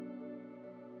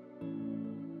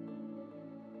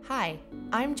Hi,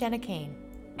 I'm Jenna Kane,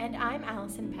 And I'm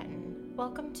Allison Petton.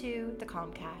 Welcome to the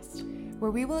Calmcast, where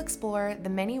we will explore the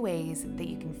many ways that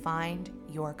you can find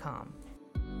your calm.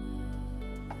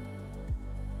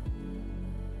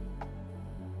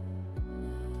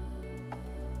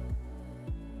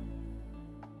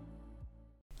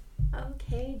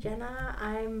 Okay, Jenna,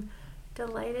 I'm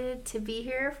delighted to be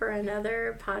here for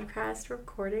another podcast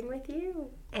recording with you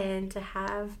and to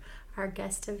have our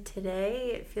guest of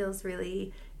today. It feels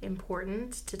really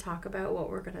important to talk about what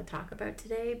we're going to talk about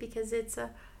today because it's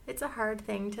a hard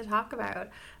thing to talk about.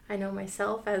 I know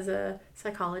myself as a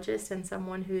psychologist and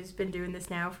someone who's been doing this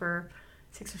now for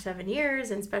 6 or 7 years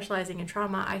and specializing in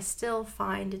trauma, I still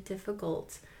find it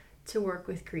difficult to work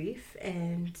with grief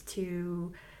and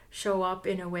to show up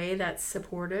in a way that's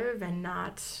supportive and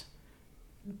not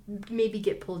maybe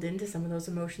get pulled into some of those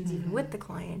emotions even with the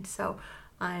client. So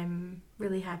I'm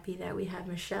really happy that we have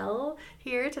Michelle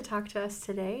here to talk to us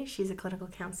today. She's a clinical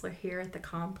counselor here at the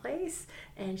Calm Place,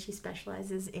 and she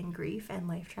specializes in grief and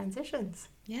life transitions.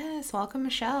 Yes, welcome,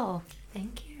 Michelle.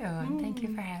 Thank you, and thank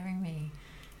you for having me.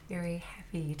 Very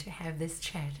happy to have this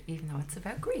chat, even though it's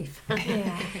about grief.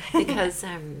 Yeah. Because,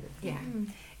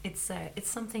 it's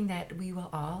something that we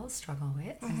will all struggle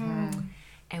with,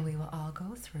 and we will all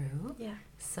go through. Yeah.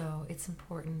 So it's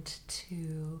important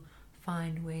to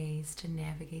find ways to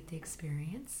navigate the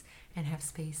experience and have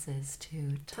spaces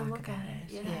to talk look about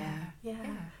at it. Yeah.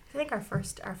 I think our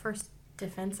first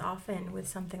defense often with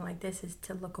something like this is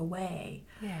to look away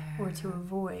or to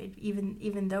avoid,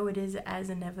 even though it is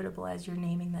as inevitable as you're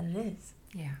naming that it is.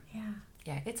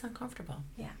 Yeah, it's uncomfortable.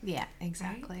 Yeah,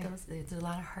 exactly. Right? There's a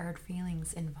lot of hard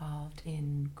feelings involved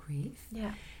in grief.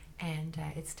 Yeah. And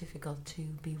it's difficult to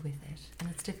be with it. And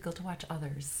it's difficult to watch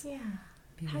others. Yeah.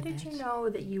 be How with did it. you know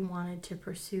that you wanted to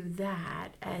pursue that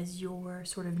as your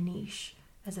sort of niche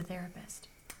as a therapist?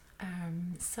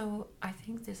 So I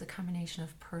think there's a combination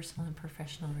of personal and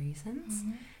professional reasons.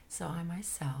 So I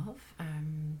myself,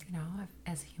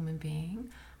 as a human being,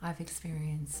 I've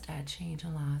experienced change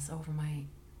and loss over my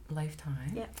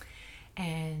lifetime. Yeah.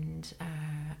 And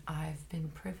I've been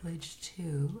privileged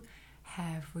to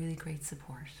have really great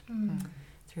support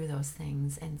through those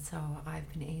things. And so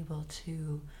I've been able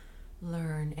to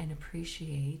learn and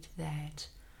appreciate that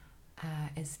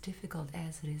as difficult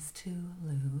as it is to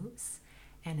lose,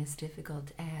 and as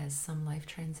difficult as some life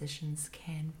transitions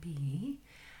can be,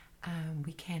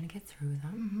 we can get through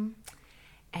them.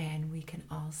 And we can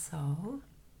also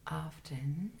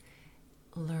often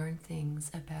learn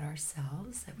things about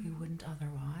ourselves that we wouldn't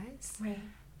otherwise. Right.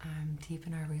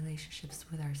 Deepen our relationships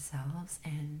with ourselves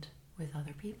and with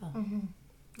other people.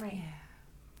 Right.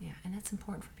 Yeah. And that's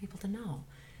important for people to know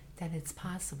that it's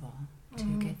possible to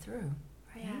get through,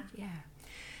 right? Yeah.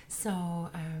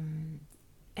 So,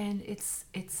 and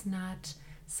it's not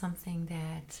something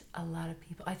that a lot of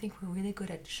people, I think we're really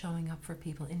good at showing up for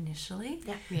people initially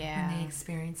when they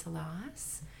experience a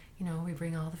loss. We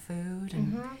bring all the food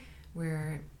and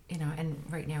we're, and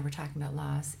right now we're talking about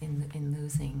loss in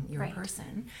losing your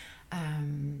person.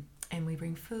 And we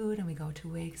bring food and we go to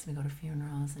wakes, we go to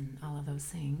funerals and all of those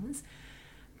things.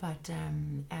 But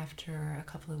after a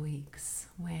couple of weeks,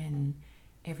 when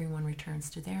everyone returns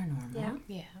to their normal,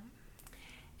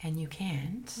 and you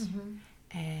can't,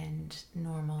 and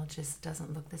normal just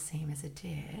doesn't look the same as it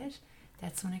did,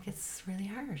 that's when it gets really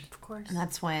hard. Of course. And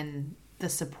that's when the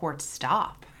supports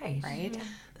stop, right? Yeah.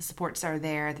 The supports are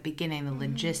there at the beginning, the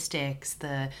logistics,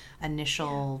 the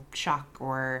initial shock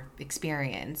or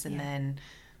experience, and then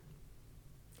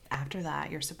after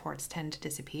that, your supports tend to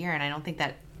disappear. And I don't think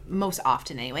that, most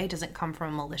often anyway, doesn't come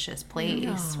from a malicious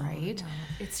place, right? No.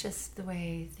 It's just the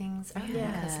way things are,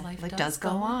 Yeah. because life does go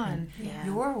on. Yeah.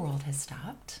 Your world has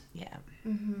stopped, Yeah.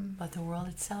 but the world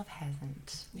itself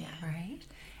hasn't, right?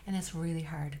 And it's really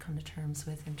hard to come to terms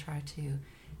with and try to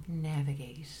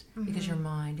navigate, because your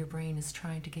mind, your brain is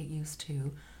trying to get used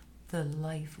to the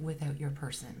life without your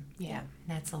person. Yeah. And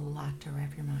that's a lot to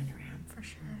wrap your mind around. For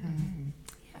sure.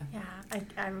 Yeah.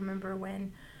 I remember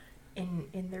when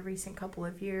in the recent couple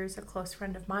of years a close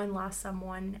friend of mine lost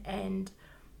someone, and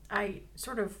I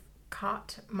sort of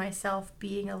caught myself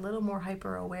being a little more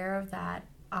hyper aware of that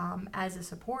as a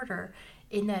supporter,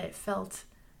 in that it felt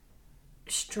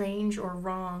strange or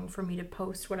wrong for me to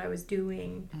post what I was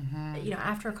doing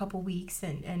after a couple weeks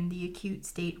and the acute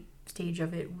stage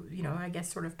of it, I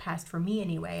guess sort of passed for me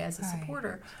anyway as a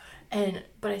supporter,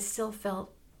 but I still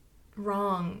felt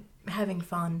wrong having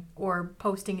fun or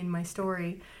posting in my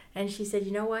story. And she said,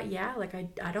 you know what,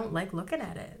 I don't like looking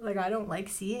at it, I don't like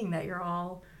seeing that you're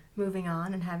all moving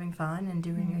on and having fun and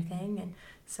doing your thing. And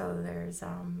so there's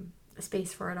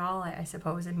space for it all, I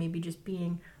suppose, and maybe just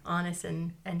being honest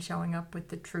and showing up with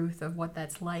the truth of what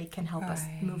that's like can help us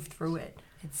move through it.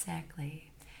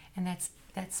 Exactly. And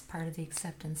that's part of the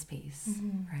acceptance piece,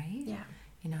 right? Yeah.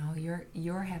 You know,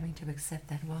 you're having to accept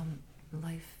that, well,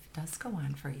 life does go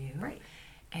on for you. Right.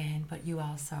 But you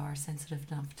also are sensitive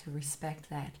enough to respect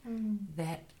that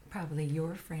that probably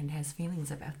your friend has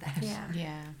feelings about that. Yeah.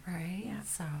 Yeah. Right? Yeah.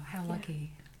 So how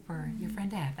lucky for your friend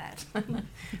to have that.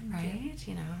 Right?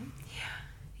 You know?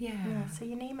 Yeah. Yeah. So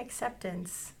you name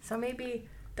acceptance. So maybe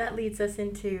that leads us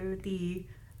into the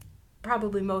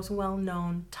probably most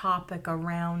well-known topic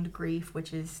around grief,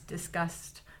 which is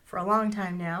discussed for a long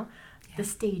time now, the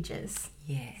stages.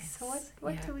 Yes. So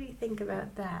what do we think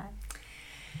about that?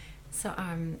 So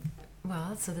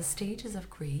so the stages of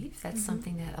grief, that's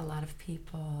something that a lot of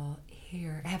people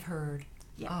have heard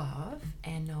of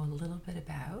and know a little bit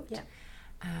about. Yeah.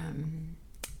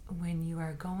 When you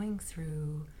are going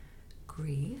through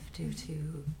grief due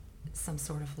to some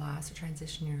sort of loss or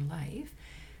transition in your life,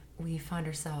 we find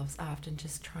ourselves often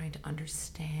just trying to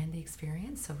understand the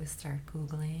experience. So we start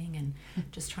Googling and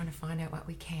just trying to find out what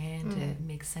we can to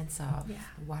make sense of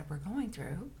what we're going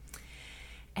through.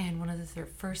 And one of the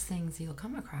first things you'll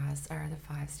come across are the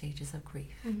 5 stages of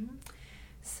grief.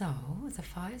 So the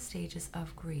 5 stages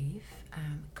of grief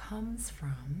comes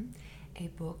from a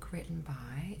book written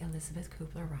by Elizabeth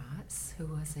Kubler-Ross, who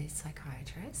was a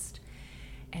psychiatrist.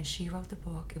 And she wrote the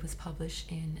book. It was published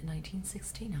in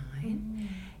 1969,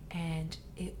 and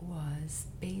it was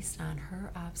based on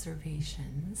her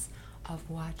observations of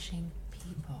watching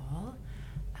people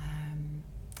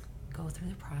go through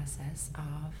the process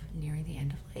of nearing the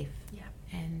end of life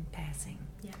and passing.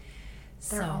 Yeah.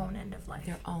 Their own end of life.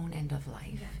 Their own end of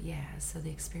life, So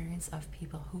the experience of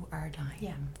people who are dying.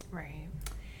 Yeah. Right.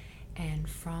 And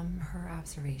from her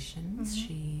observations,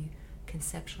 she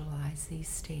conceptualize these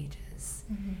stages.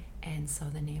 And so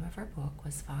the name of her book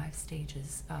was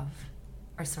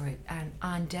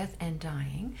On Death and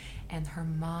Dying, and her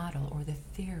model or the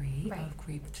theory of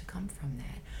grief to come from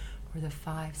that were the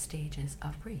 5 stages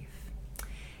of grief.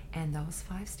 And those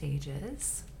 5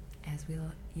 stages, as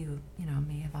you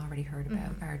may have already heard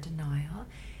about, are denial,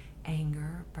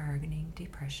 anger, bargaining,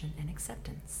 depression, and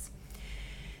acceptance.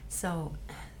 So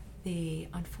the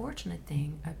unfortunate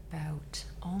thing about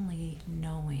only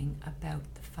knowing about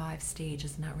the 5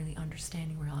 stages, not really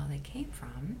understanding where all they came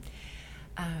from,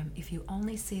 if you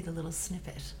only see the little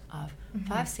snippet of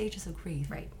 5 stages of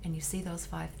grief, and you see those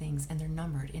 5 things and they're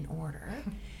numbered in order,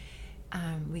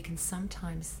 we can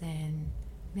sometimes then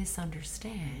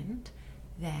misunderstand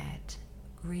that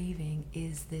grieving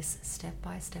is this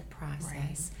step-by-step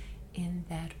process in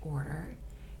that order,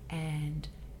 and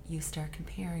you start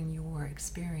comparing your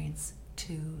experience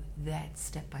to that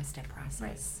step-by-step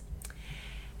process.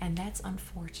 And that's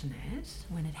unfortunate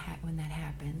when that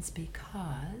happens,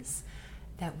 because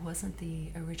that wasn't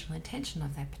the original intention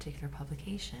of that particular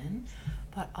publication.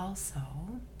 But also,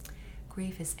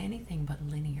 grief is anything but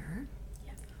linear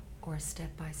or a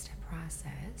step-by-step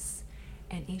process,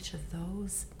 and each of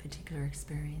those particular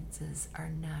experiences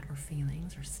are not, or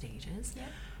feelings or stages,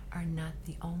 are not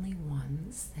the only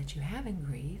ones that you have in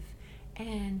grief,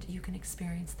 and you can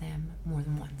experience them more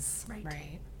than once.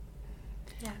 Right.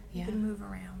 Yeah, you can move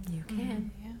around. You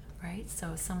can, right?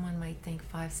 So someone might think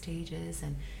 5 stages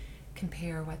and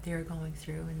compare what they're going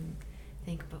through and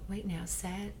think, but wait now,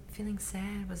 feeling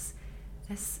sad was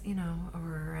this,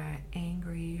 or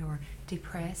angry or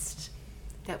depressed.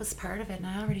 That was part of it, and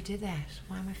I already did that.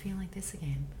 Why am I feeling like this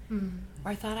again?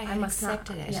 Or I thought I had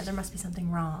accepted it. Yeah, there must be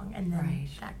something wrong, and then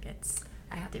that gets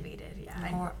activated.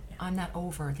 Or I'm not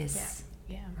over this.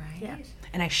 Right? Yeah.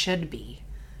 And I should be,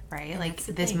 right? And like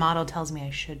this model tells me I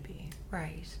should be.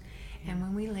 Right. And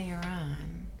when we layer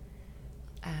on,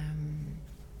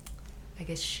 I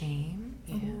guess, shame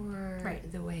or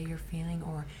the way you're feeling,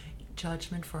 or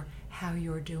judgment for how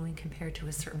you're doing compared to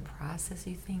a certain process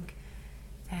you think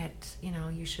that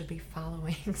you should be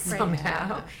following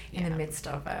somehow in the midst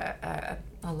of a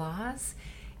loss,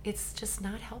 it's just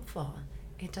not helpful.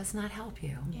 It does not help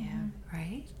you.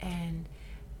 Right? And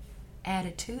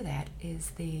added to that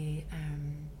is the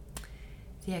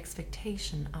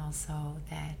expectation also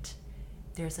that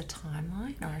there's a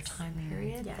timeline or a time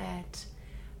period that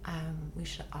we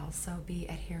should also be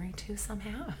adhering to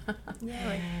somehow.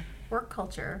 Like work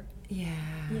culture.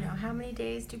 How many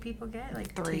days do people get?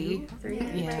 Like 3. 3 2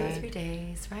 or 3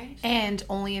 days, right? And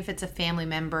only if it's a family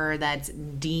member that's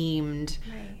deemed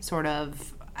sort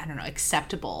of I don't know,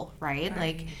 acceptable, right?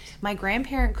 Like my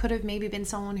grandparent could have maybe been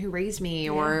someone who raised me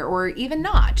or even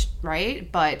not,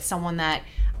 right? But someone that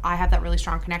I have that really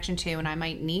strong connection to, and I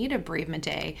might need a bereavement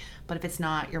day, but if it's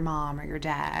not your mom or your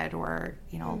dad, or,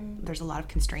 you know, there's a lot of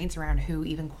constraints around who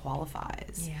even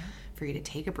qualifies for you to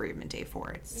take a bereavement day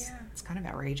for. It's kind of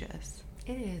outrageous.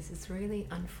 It is. It's really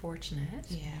unfortunate.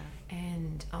 Yeah.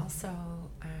 And also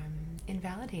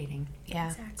invalidating. Yeah.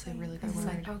 Exactly. It's a really good It's word.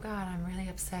 like, oh God, I'm really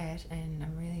upset and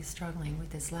I'm really struggling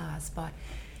with this loss, but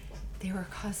they were a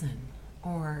cousin,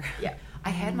 or I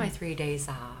had my 3 days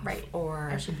off, Right. or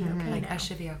I should be okay like now. I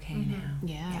should be okay now.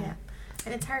 Yeah.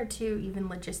 And it's hard too, even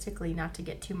logistically, not to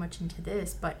get too much into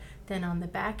this, but then on the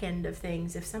back end of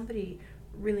things, if somebody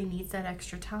really needs that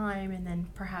extra time, and then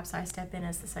perhaps I step in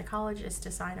as the psychologist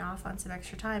to sign off on some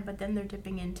extra time, but then they're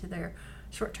dipping into their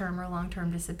short-term or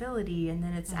long-term disability, and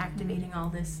then it's activating all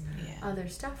this other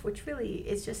stuff, which really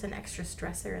is just an extra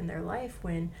stressor in their life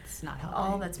when It's not helping.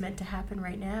 all that's meant to happen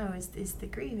right now is the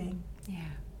grieving. Yeah.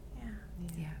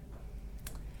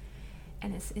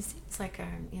 And it seems like,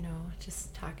 you know,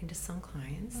 just talking to some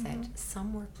clients, that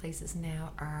some workplaces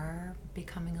now are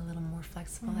becoming a little more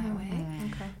flexible that way.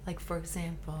 Okay. Like, for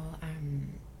example,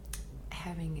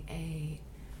 having a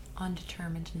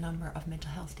undetermined number of mental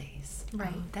health days.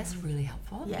 Right. That's really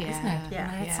helpful, Yeah. isn't it? Yeah. When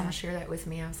I had Yeah. someone share that with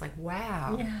me, I was like,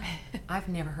 wow, I've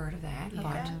never heard of that,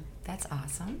 but that's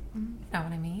awesome. You know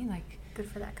what I mean? Like, Good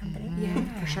for that company.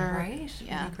 yeah, For sure. right?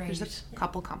 Yeah. Really great. There's a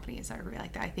couple companies that are really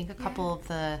like that. I think a couple of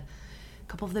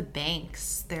the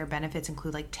banks, their benefits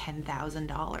include like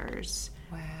 $10,000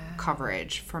 Wow.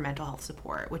 coverage for mental health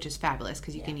support, which is fabulous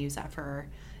because you can use that for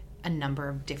a number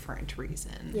of different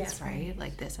reasons, Yes. right?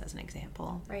 Like this as an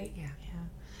example. Right. Yeah. Yeah.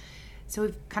 So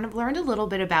we've kind of learned a little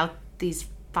bit about these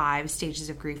 5 stages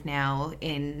of grief now,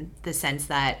 in the sense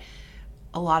that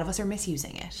a lot of us are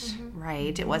misusing it,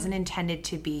 right? It wasn't intended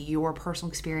to be your personal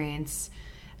experience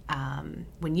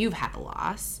when you've had a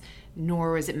loss,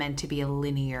 nor was it meant to be a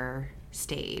linear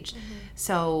stage.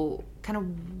 So kind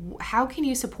of how can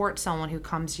you support someone who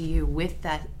comes to you with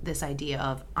this idea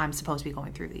of, I'm supposed to be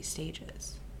going through these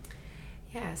stages?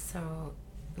 Yeah, so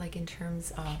like in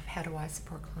terms of how do I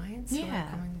support clients who are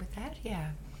coming with that?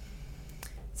 Yeah.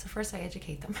 So first I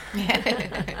educate them.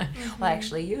 Well,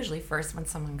 actually, usually first when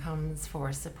someone comes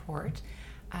for support,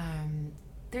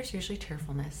 there's usually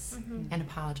tearfulness and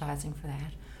apologizing for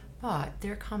that. But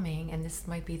they're coming, and this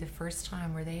might be the first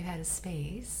time where they've had a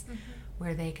space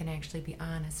where they can actually be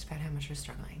honest about how much they're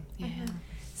struggling.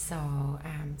 So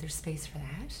there's space for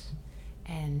that,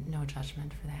 and no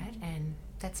judgment for that, and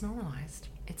that's normalized.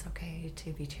 It's okay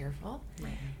to be tearful,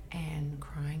 and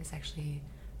crying is actually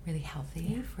really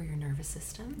healthy for your nervous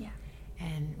system,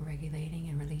 and regulating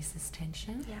and releases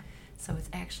tension. So it's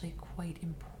actually quite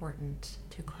important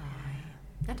to cry.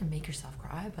 Not to make yourself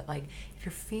cry, but like if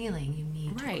you're feeling you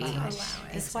need to cry.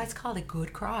 That's why it's called a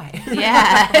good cry.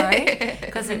 Right?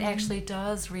 Because it actually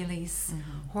does release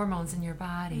hormones in your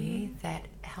body that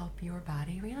help your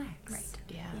body relax.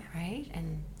 Right?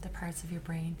 And the parts of your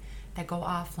brain that go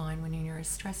offline when you're in your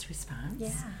stress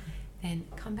response, then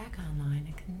come back online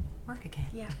and can work again.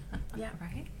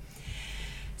 Right?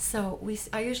 So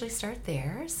I usually start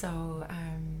there. So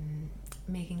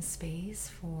making space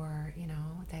for, you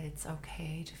know, that it's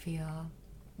okay to feel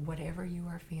whatever you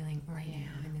are feeling right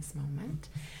now in this moment.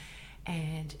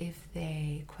 And if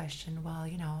they question, well,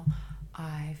 you know,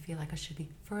 I feel like I should be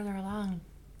further along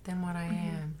than what I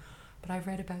am, but I've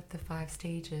read about the 5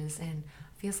 stages and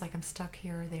feels like I'm stuck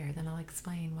here or there, then I'll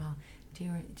explain, well, do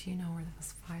you know where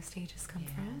those 5 stages come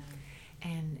from?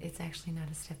 And it's actually not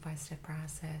a step-by-step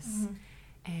process.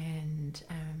 And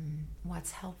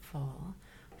what's helpful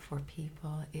for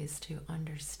people is to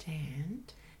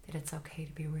understand that it's okay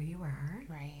to be where you are.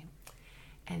 Right.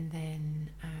 And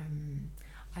then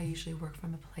I usually work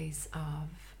from a place of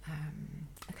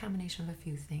a combination of a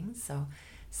few things. So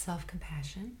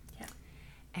self-compassion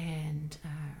and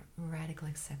radical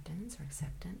acceptance,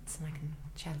 and I can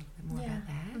chat a little bit more about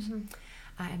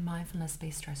that. And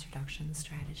mindfulness-based stress reduction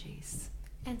strategies,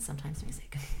 and sometimes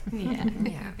music.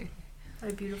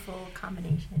 What a beautiful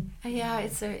combination.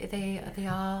 It's they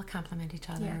all complement each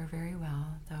other very well.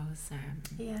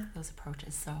 Those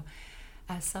approaches. So,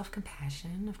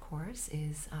 self-compassion, of course,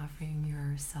 is offering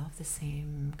yourself the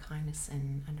same kindness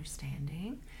and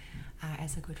understanding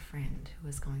as a good friend who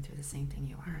is going through the same thing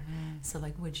you are. So,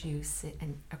 like, would you sit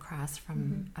across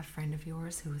from a friend of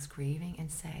yours who is grieving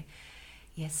and say,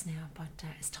 yes now, but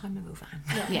it's time to move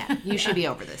on. Yeah, you should be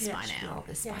over this Yeah, by Be now. over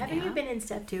this Yeah, by haven't now. you been in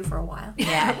step 2 for a while?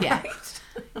 Yeah, yeah.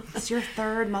 It's your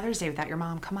third Mother's Day without your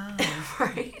mom. Come on.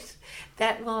 Right?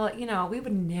 That, well, you know, we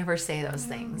would never say those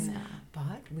things, No.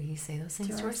 but we say those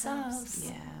things to ourselves.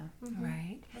 Yeah.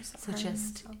 Right? We're so So hard on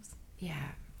just, ourselves.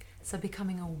 yeah. So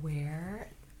becoming aware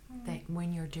that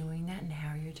when you're doing that and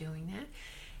how you're doing that,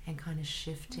 and kind of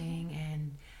shifting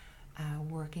and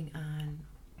working on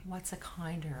what's a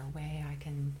kinder way I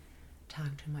can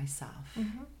talk to myself.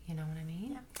 You know what I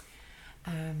mean?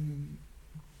 Yeah.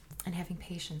 And having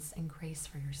patience and grace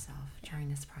for yourself during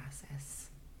this process,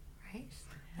 right?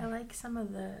 I like some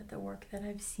of the work that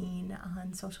I've seen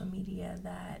on social media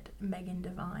that Megan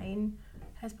Devine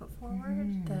has put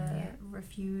forward. The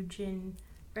refuge,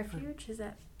 is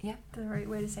that Yeah. the right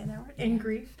way to say that word? In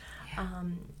grief.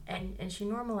 And she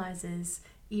normalizes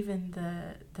even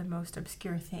the most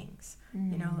obscure things,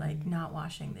 you know, like not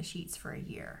washing the sheets for a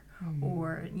year,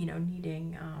 or, you know,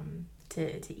 needing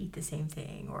to eat the same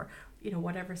thing, or, you know,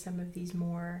 whatever some of these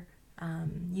more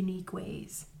unique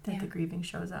ways that the grieving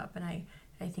shows up. And I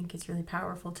think it's really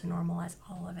powerful to normalize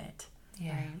all of it.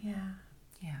 Yeah. Right. Yeah.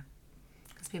 Yeah.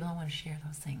 Because people don't want to share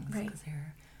those things Right. because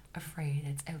they're afraid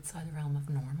it's outside the realm of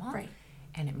normal. Right.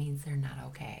 And it means they're not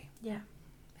okay. Yeah.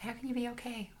 How can you be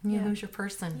okay when you Yeah. lose your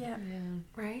person? Yeah.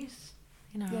 Right?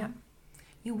 You know, Yeah.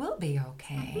 you will be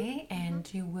okay,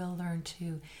 and you will learn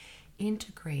to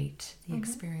integrate the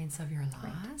experience of your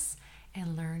loss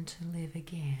and learn to live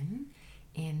again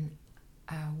in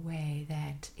a way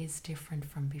that is different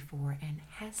from before and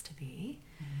has to be.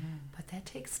 But that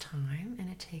takes time, and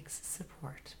it takes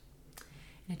support,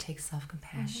 and it takes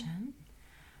self-compassion.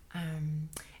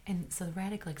 And so the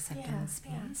radical acceptance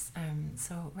Yeah, yeah. piece.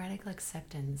 So radical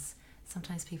acceptance,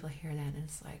 sometimes people hear that and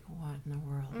it's like, what in the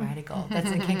world? Radical. That's,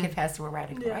 I can't get past the word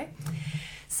radical, Yeah. right?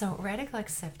 So radical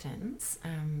acceptance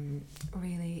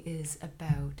really is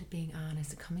about being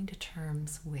honest and coming to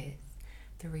terms with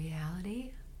the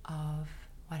reality of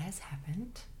what has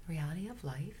happened, the reality of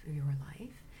life, of your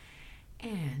life,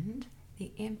 and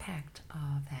the impact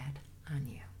of that on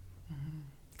you.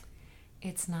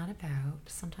 It's not about,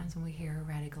 sometimes when we hear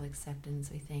radical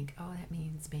acceptance, we think, oh, that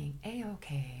means being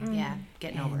A-okay. Yeah,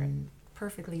 getting over it. and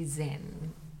perfectly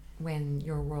zen when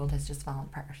your world has just fallen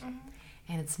apart.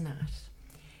 And it's not.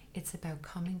 It's about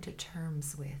coming to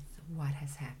terms with what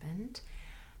has happened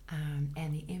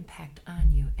and the impact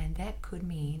on you. And that could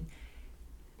mean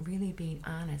really being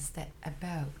honest that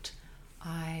about,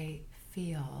 I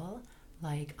feel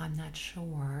like I'm not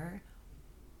sure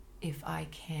if I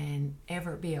can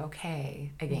ever be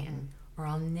okay again, or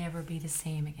I'll never be the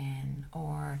same again,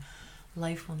 or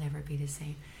life will never be the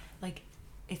same. Like,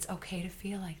 it's okay to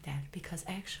feel like that, because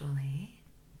actually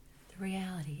the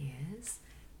reality is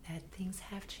that things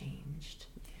have changed.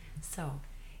 So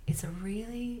it's a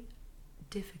really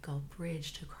difficult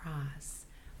bridge to cross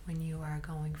when you are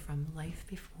going from life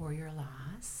before your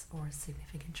loss or a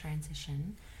significant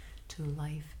transition to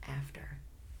life after.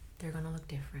 They're going to look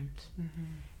different.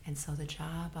 And so the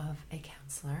job of a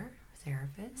counselor,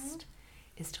 therapist,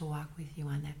 is to walk with you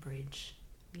on that bridge.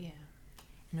 Yeah.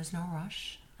 And there's no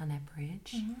rush on that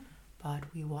bridge, but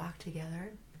we walk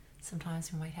together.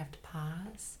 Sometimes we might have to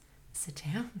pause, sit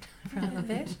down for a little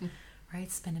bit,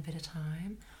 right? Spend a bit of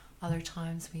time. Other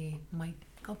times we might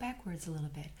go backwards a little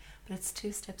bit, but it's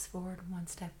 2 steps forward, 1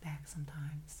 step back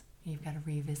sometimes. You've got to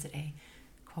revisit a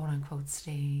quote-unquote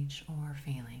stage or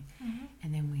feeling.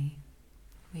 And then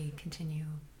we continue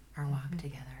our walk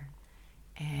together,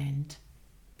 and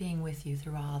being with you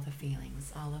through all the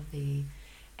feelings, all of the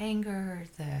anger,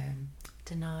 the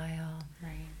denial,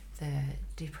 Right. the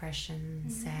depression,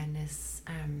 sadness.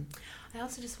 I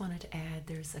also just wanted to add,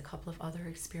 there's a couple of other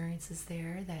experiences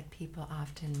there that people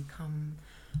often come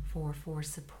for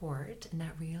support, and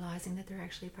not realizing that they're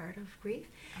actually part of grief.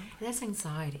 And that's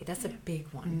anxiety. That's a big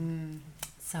one.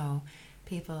 So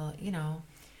people, you know,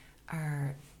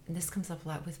 this comes up a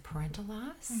lot with parental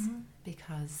loss,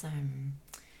 because,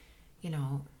 you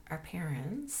know, our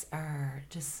parents are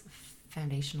just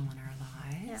foundational in our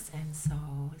lives and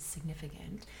so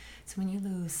significant. So when you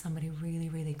lose somebody really,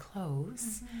 really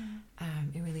close,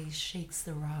 it really shakes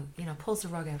the rug, you know, pulls the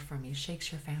rug out from you,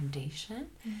 shakes your foundation.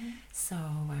 So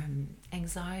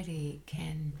anxiety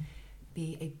can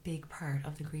be a big part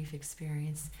of the grief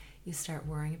experience. You start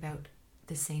worrying about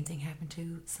the same thing happened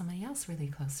to somebody else really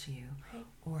close to you,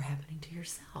 or happening to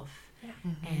yourself.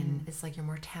 And it's like your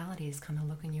mortality is kind of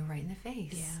looking you right in the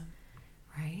face.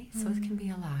 Right? So it can be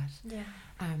a lot.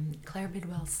 Claire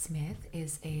Bidwell Smith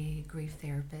is a grief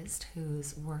therapist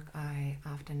whose work I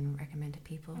often recommend to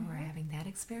people who are having that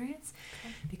experience,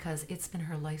 because it's been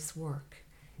her life's work,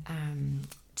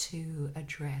 to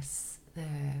address the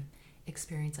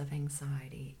experience of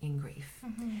anxiety in grief.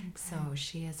 So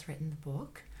she has written the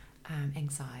book,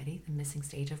 Anxiety, the Missing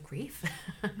Stage of Grief.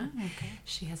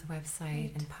 She has a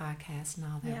website and podcast and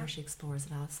all that where she explores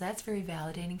it all. So that's very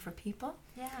validating for people,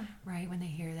 right, when they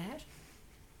hear that.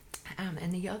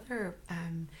 And the other,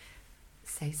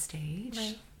 say,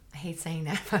 stage, I hate saying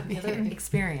that, but the other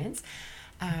experience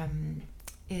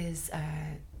is,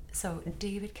 so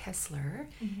David Kessler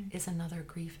is another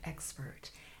grief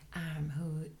expert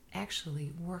who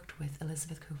actually worked with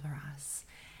Elizabeth Kubler-Ross.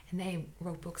 And they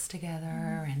wrote books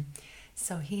together, and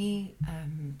so he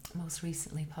most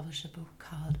recently published a book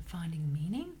called Finding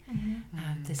Meaning,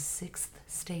 the 6th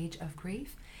Stage of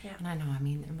Grief. And I know, I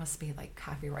mean, there must be like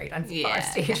copyright on 5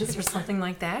 stages or something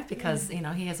like that, because you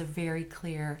know, he has a very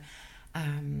clear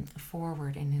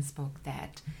forward in his book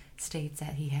that states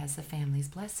that he has the family's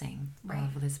blessing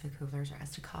of Elizabeth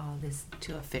Kubler-Ross to call this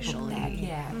to officially.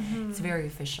 It's very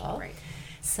official. Right.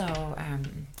 So,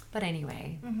 but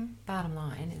anyway, bottom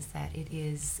line is that it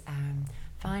is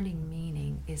finding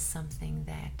meaning is something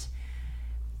that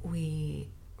we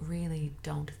really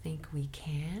don't think we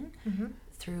can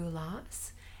through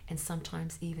loss, and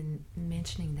sometimes even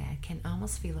mentioning that can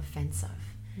almost feel offensive,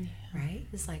 right?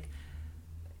 It's like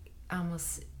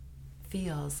almost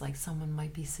feels like someone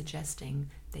might be suggesting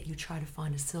that you try to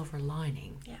find a silver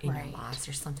lining in your loss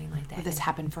or something like that. Or this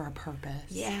happened for a purpose.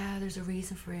 Yeah, there's a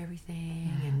reason for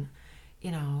everything. And,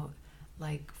 you know,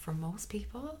 like for most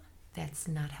people, that's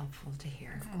not helpful to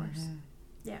hear. Of course.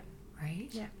 Yeah. Right?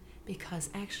 Yeah. Because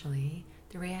actually,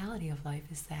 the reality of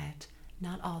life is that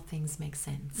not all things make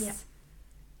sense. Yeah.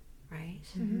 Right?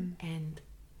 And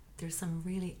there's some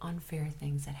really unfair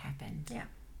things that happen. Yeah.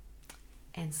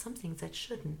 And some things that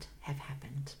shouldn't have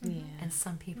happened. And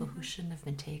some people who shouldn't have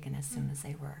been taken as soon as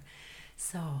they were.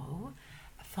 So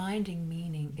finding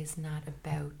meaning is not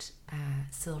about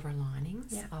silver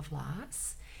linings of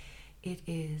loss. It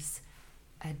is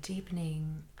a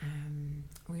deepening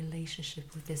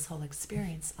relationship with this whole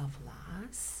experience of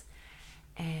loss,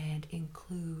 and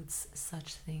includes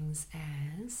such things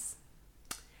as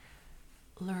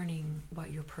learning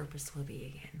what your purpose will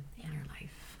be again in your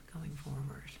life going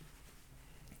forward.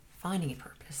 Finding a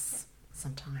purpose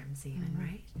sometimes even,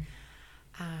 right?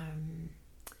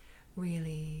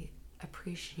 Really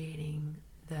appreciating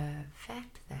the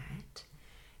fact that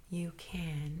you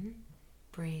can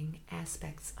bring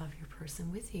aspects of your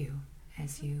person with you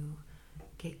as you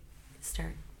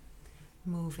start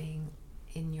moving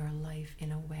in your life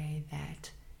in a way that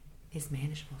is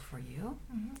manageable for you.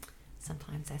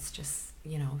 Sometimes that's just,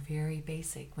 you know, very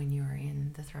basic when you're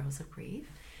in the throes of grief,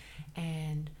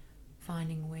 and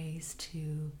finding ways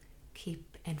to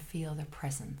keep and feel the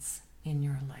presence in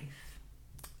your life,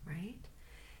 right?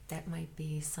 That might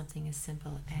be something as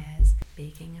simple as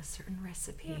baking a certain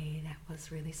recipe that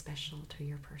was really special to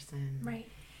your person. Right.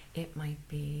 It might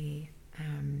be,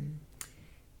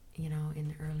 you know, in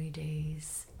the early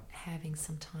days, having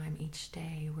some time each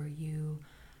day where you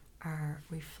are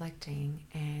reflecting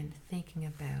and thinking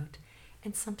about,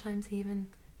 and sometimes even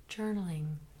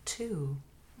journaling to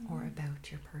or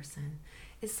about your person.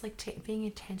 It's like being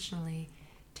intentionally,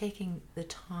 taking the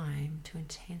time to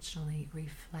intentionally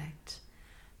reflect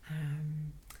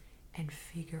and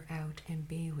figure out and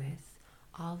be with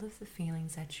all of the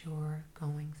feelings that you're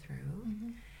going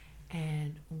through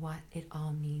and what it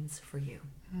all means for you.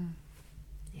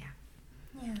 Yeah.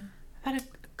 I've had a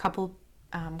couple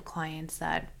clients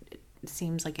that it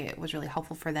seems like it was really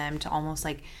helpful for them to almost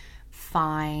like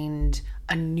find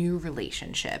a new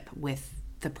relationship with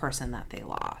the person that they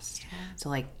lost. So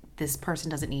like, this person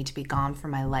doesn't need to be gone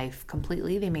from my life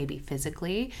completely. They may be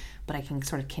physically, but I can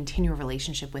sort of continue a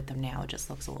relationship with them now. It just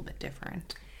looks a little bit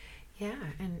different. Yeah,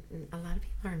 and a lot of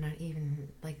people are not even,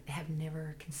 like, have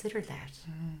never considered that.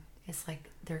 It's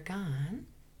like they're gone,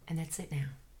 and that's it now,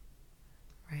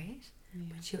 right?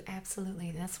 But you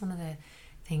absolutely, that's one of the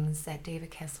things that David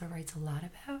Kessler writes a lot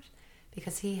about,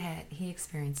 because he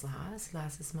experienced loss. He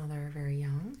lost his mother very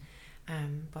young,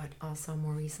 but also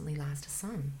more recently lost a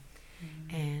son.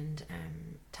 And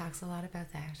talks a lot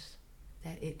about that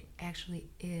it actually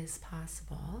is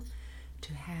possible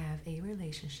to have a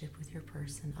relationship with your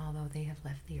person although they have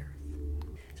left the earth.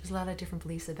 There's a lot of different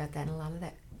beliefs about that, and a lot of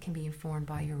that can be informed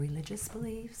by your religious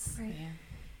beliefs,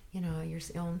 you know, your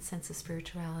own sense of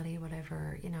spirituality,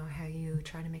 whatever, you know, how you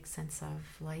try to make sense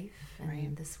of life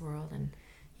and this world and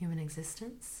human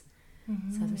existence.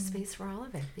 So there's space for all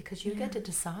of it, because you get to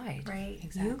decide. Right.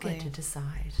 Exactly. You get to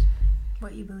decide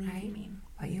what you believe, you mean.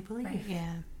 What you believe. Right.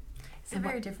 Yeah. It's a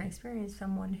very different experience.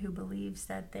 Someone who believes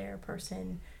that their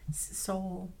person's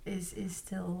soul is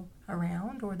still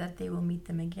around, or that they will meet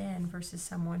them again, versus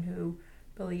someone who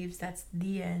believes that's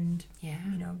the end. Yeah.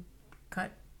 You know,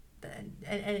 cut.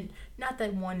 And not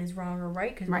that one is wrong or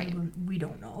right, because we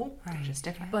don't know. Right. They're just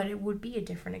different. But it would be a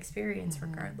different experience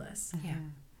regardless. Yeah.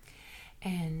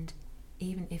 And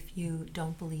even if you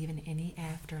don't believe in any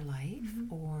afterlife,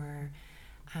 or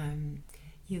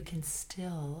you can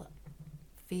still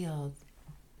feel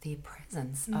the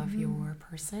presence of your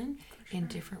person in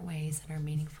different ways that are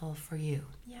meaningful for you.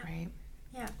 Yeah. Right.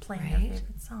 Yeah, playing your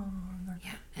favorite song. Or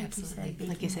Absolutely.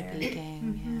 Like you said,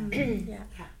 baking. Yeah.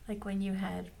 Like when you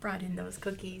had brought in those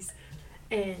cookies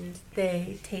and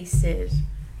they tasted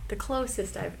the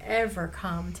closest I've ever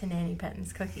come to Nanny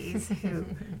Petton's cookies, who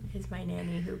is my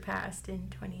nanny who passed in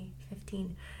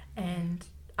 2015. And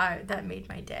that made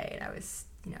my day. And I was,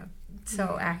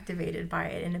 so activated by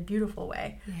it in a beautiful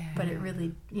way. Yeah. But it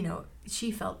really, she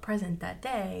felt present that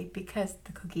day because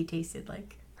the cookie tasted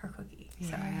like her cookie.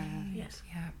 So, Yeah.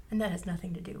 And that has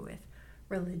nothing to do with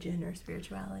religion or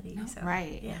spirituality. No. So,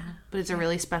 Right. Yeah. But it's a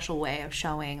really special way of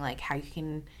showing like how you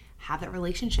can have that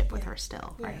relationship with her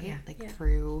still, right? Yeah. Like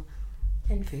through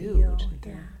And food.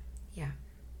 feel. Yeah.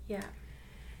 Yeah.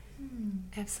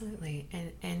 Absolutely.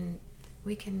 And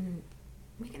we can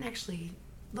actually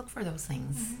look for those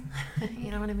things. You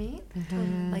know what I mean?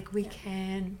 Like we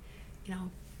can,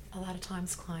 a lot of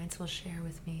times clients will share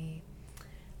with me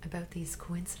about these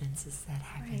coincidences that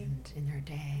happened in their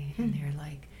day, and they're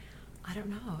like, I don't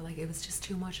know, like it was just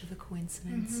too much of a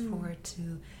coincidence for it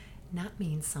to not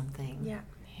mean something. Yeah.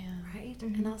 Right?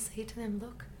 And I'll say to them,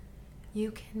 look,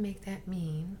 you can make that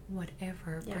mean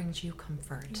whatever brings you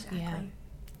comfort. Exactly. Yeah.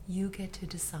 You get to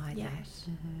decide that.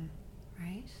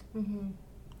 Right?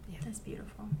 Yeah. That's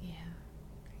beautiful. Yeah.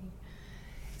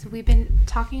 So we've been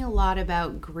talking a lot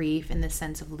about grief in the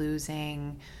sense of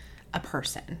losing a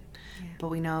person. Yeah. But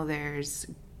we know there's,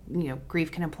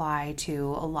 grief can apply to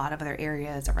a lot of other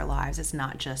areas of our lives. It's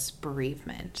not just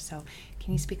bereavement. So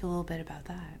can you speak a little bit about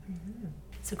that?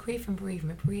 So grief and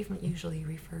bereavement usually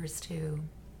refers to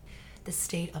the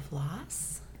state of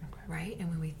loss, right? And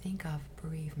when we think of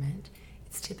bereavement,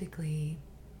 it's typically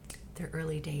the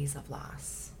early days of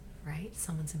loss, right?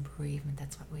 Someone's in bereavement,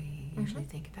 that's what we usually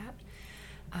think about.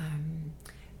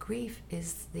 Grief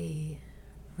is the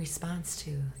response to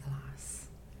the loss,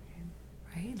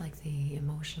 right? Like the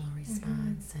emotional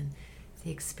response and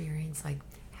the experience, like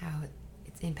how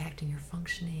it's impacting your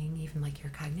functioning, even like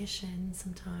your cognition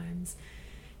sometimes,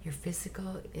 your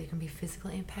physical, it can be physical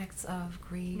impacts of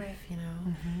grief,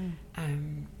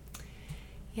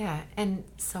 yeah, and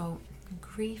so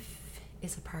grief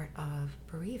is a part of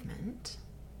bereavement,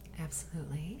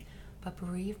 absolutely, but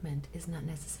bereavement is not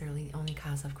necessarily the only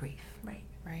cause of grief.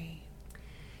 Right.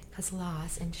 Because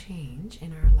loss and change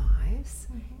in our lives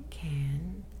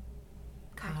can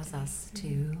cause us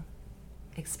to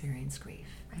experience grief.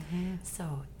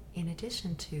 So in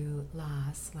addition to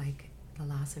loss, like the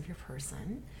loss of your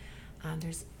person,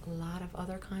 there's a lot of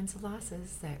other kinds of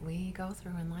losses that we go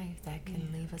through in life that can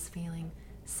leave us feeling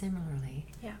similarly.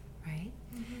 Right?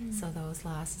 So those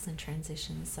losses and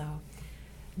transitions, so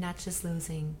not just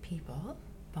losing people,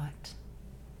 but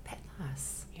pet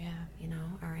loss.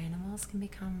 Our animals can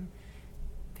become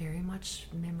very much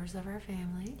members of our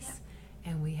families,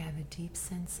 and we have a deep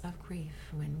sense of grief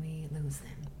when we lose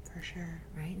them. For sure.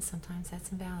 Right? And sometimes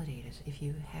that's invalidated if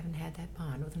you haven't had that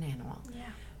bond with an animal.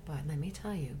 But let me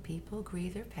tell you, people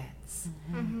grieve their pets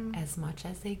as much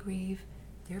as they grieve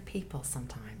their people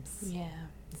sometimes.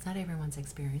 It's not everyone's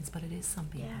experience, but it is some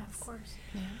people's. Yeah, of course.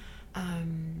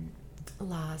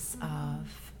 Loss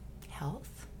of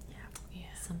health.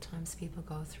 Sometimes people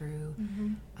go through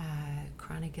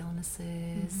chronic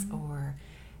illnesses or,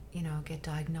 get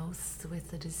diagnosed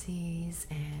with a disease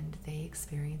and they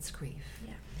experience grief.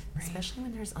 Especially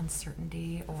when there's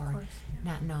uncertainty or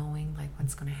not knowing like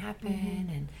what's going to happen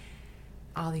and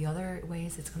all the other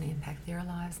ways it's going to impact their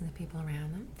lives and the people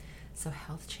around them. So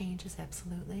health changes,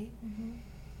 absolutely.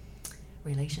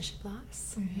 Relationship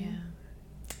loss.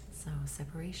 So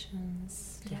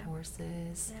separations,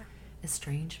 divorces,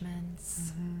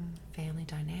 estrangements, family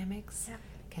dynamics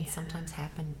can sometimes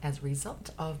happen as a result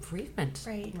of bereavement.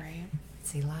 Right.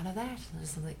 See a lot of that.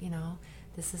 There's,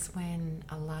 this is when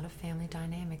a lot of family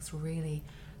dynamics really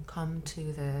come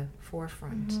to the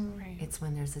forefront. It's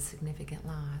when there's a significant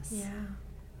loss.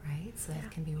 Right? So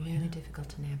that can be really difficult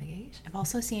to navigate. I've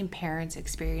also seen parents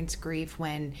experience grief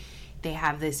when they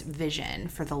have this vision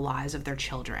for the lives of their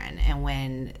children, and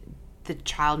when the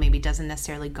child maybe doesn't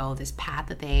necessarily go this path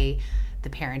that they the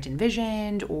parent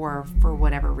envisioned, or for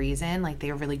whatever reason, like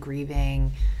they're really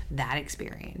grieving that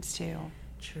experience too.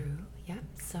 True. Yep.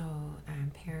 So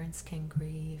parents can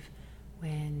grieve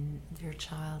when their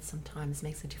child sometimes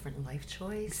makes a different life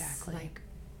choice, Exactly. like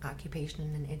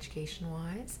occupation and education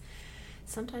wise.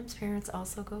 Sometimes parents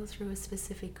also go through a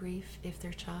specific grief if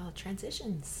their child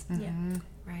transitions,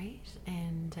 right?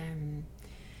 And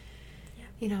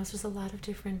you know, so there's a lot of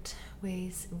different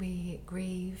ways we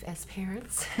grieve as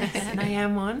parents, and I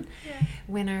am one.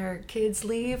 When our kids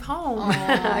leave home,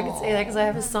 I can say that because I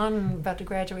have a son about to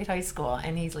graduate high school,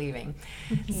 and he's leaving.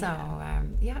 So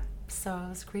so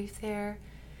there's grief there.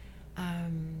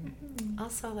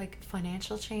 Also, like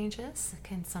financial changes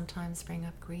can sometimes bring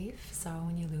up grief. So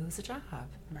when you lose a job,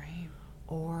 Right.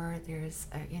 or there's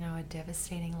a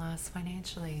devastating loss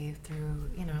financially through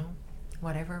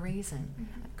whatever reason.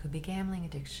 Could be gambling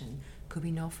addiction, could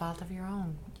be no fault of your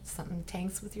own, something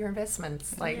tanks with your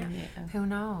investments, like who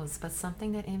knows, but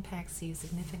something that impacts you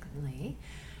significantly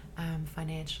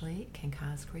financially can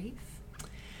cause grief.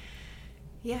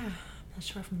 I'm not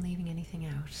sure if I'm leaving anything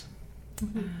out.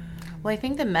 Well, I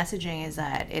think the messaging is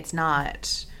that it's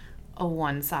not a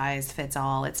one size fits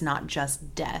all. It's not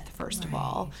just death, first of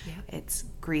all. It's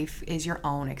grief is your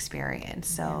own experience.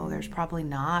 So there's probably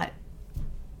not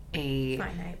a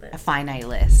finite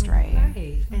list, right?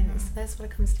 Right. And so that's what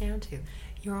it comes down to.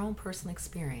 Your own personal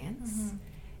experience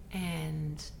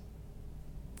and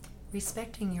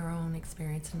respecting your own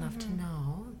experience enough to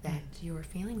know that your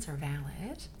feelings are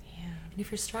valid. And if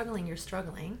you're struggling, you're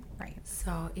struggling. Right.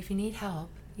 So if you need help,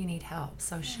 you need help.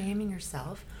 So shaming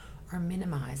yourself or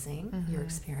minimizing your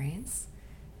experience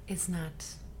is not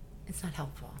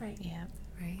helpful. Right. Yeah.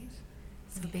 Right?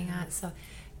 So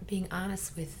being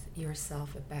honest with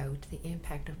yourself about the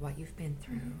impact of what you've been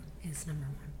through is number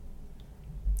one.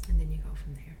 And then you go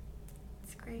from there.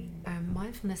 That's great.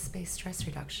 Mindfulness-based stress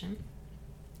reduction.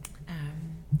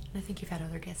 And I think you've had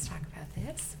other guests talk about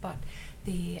this, but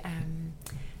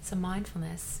so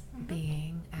mindfulness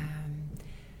being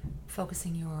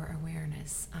focusing your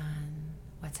awareness on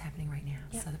what's happening right now,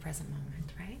 so the present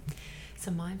moment, right?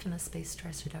 So mindfulness-based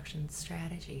stress reduction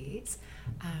strategies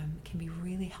can be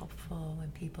really helpful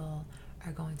when people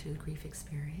are going through the grief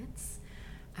experience,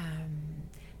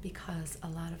 because a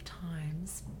lot of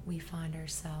times we find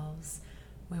ourselves,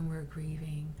 when we're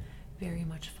grieving, very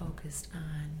much focused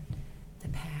on the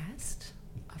past,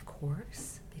 of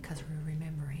course, because we're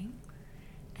remembering,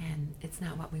 and it's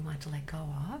not what we want to let go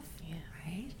of,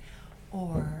 right?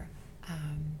 Or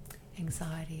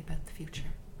anxiety about the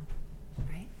future,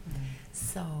 right?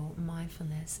 So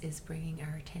mindfulness is bringing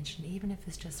our attention, even if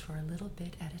it's just for a little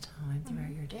bit at a time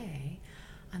throughout your day,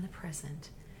 on the present.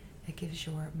 It gives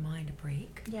your mind a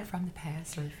break from the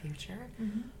past or the future.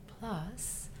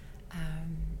 Plus,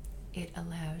 it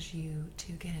allows you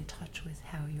to get in touch with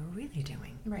how you're really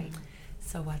doing. Right.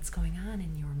 So what's going on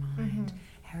in your mind?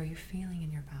 How are you feeling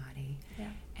in your body?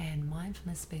 And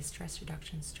mindfulness-based stress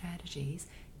reduction strategies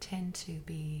tend to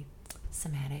be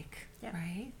somatic,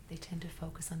 right? They tend to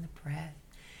focus on the breath.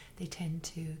 They tend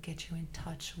to get you in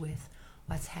touch with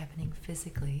what's happening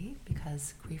physically,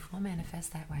 because grief will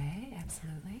manifest that way,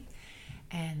 absolutely.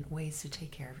 And ways to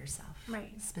take care of yourself.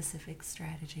 Right. Specific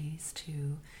strategies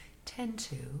to tend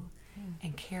to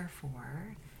and care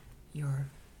for your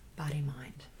body,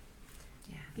 mind.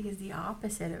 Because the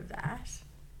opposite of that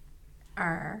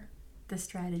are the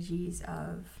strategies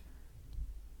of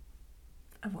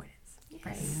avoidance,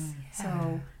 right?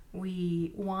 So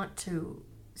we want to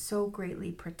so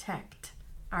greatly protect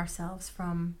ourselves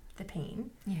from the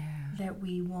pain that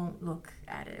we won't look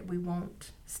at it. We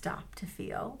won't stop to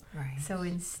feel. Right. So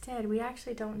instead, we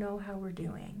actually don't know how we're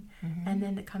doing. And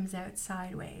then it comes out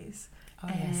sideways.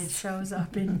 It shows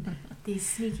up in these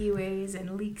sneaky ways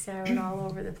and leaks out all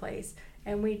over the place.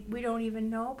 And we don't even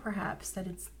know, perhaps, that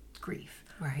it's grief.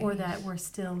 Right. Or that we're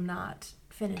still not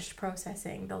finished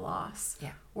processing the loss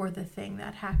or the thing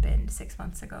that happened 6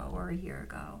 months ago or a year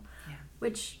ago.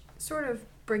 Which sort of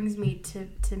brings me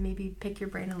to maybe pick your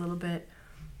brain a little bit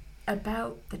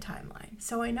about the timeline.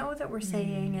 So I know that we're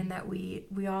saying, and that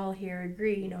we all here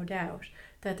agree, no doubt,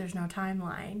 that there's no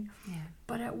timeline.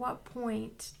 But at what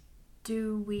point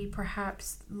do we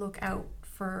perhaps look out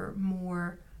for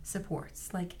more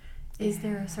supports? Like, is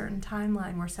there a certain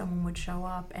timeline where someone would show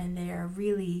up and they're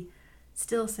really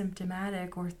still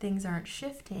symptomatic, or things aren't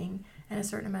shifting and a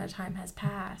certain amount of time has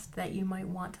passed, that you might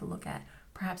want to look at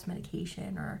perhaps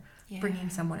medication or bringing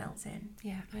someone else in?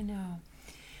 I know.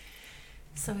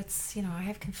 So it's, I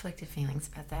have conflicted feelings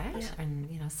about that, and,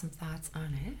 some thoughts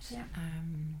on it.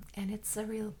 And it's a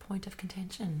real point of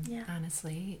contention,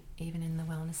 honestly, even in the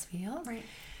wellness field. Right.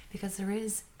 because there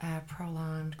is a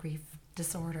prolonged grief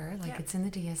disorder, like it's in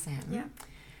the DSM. Yeah.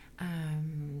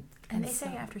 And they so,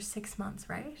 say after 6 months,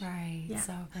 right? Right. Yeah.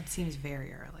 So That seems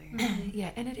very early.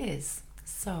 yeah, and it is.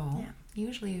 So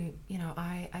usually,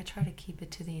 I try to keep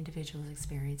it to the individual's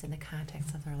experience and the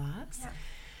context of their lives. Yeah.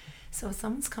 So if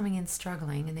someone's coming in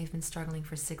struggling and they've been struggling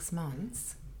for 6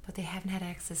 months, but they haven't had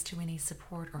access to any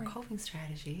support or coping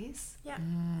strategies. Yeah.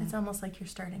 It's almost like you're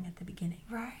starting at the beginning.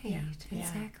 Right. Yeah.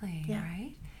 Exactly. Yeah.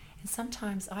 Right. And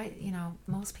sometimes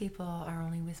most people are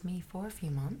only with me for a few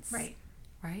months. Right.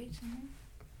 Right.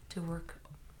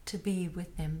 To be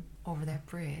with them over that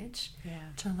bridge. Yeah.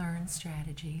 To learn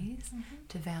strategies,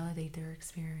 to validate their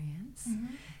experience.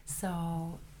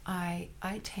 So I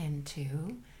tend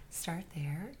to start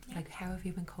there. Like, how have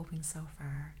you been coping so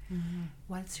far?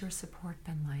 What's your support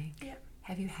been like? Yeah.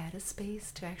 Have you had a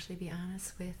space to actually be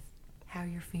honest with how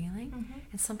you're feeling?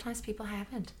 And sometimes people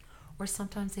haven't. Or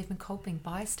sometimes they've been coping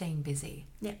by staying busy.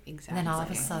 Yeah. Exactly. And then all of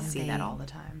a sudden I see that all the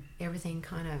time. Everything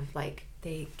kind of like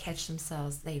they catch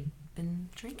themselves, they've been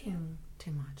drinking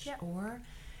too much. Yeah. Or,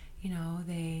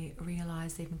 they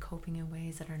realize they've been coping in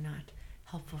ways that are not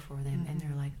helpful for them. And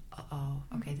they're like,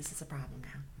 okay, this is a problem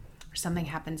now. Or something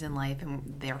happens in life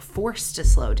and they're forced to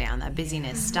slow down. That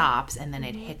busyness stops and then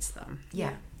it hits them.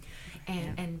 Yeah.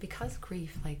 And because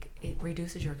grief, like, it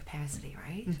reduces your capacity,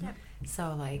 right? Yep.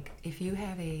 So, like, if you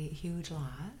have a huge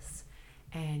loss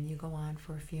and you go on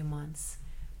for a few months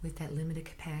with that limited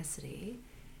capacity,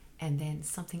 and then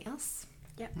something else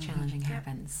challenging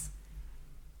happens,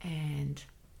 and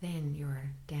then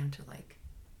you're down to, like,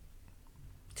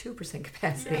 2%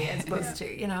 capacity as opposed to,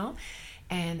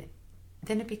 and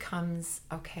then it becomes,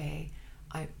 okay,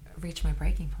 I reached my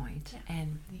breaking point,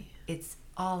 and it's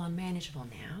all unmanageable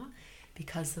now,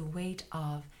 because the weight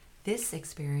of this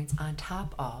experience on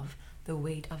top of the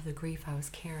weight of the grief I was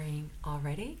carrying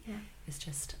already is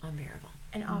just unbearable.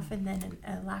 And often then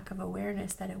a lack of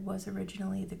awareness that it was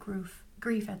originally the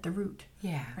grief at the root.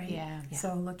 Yeah. Right? Yeah.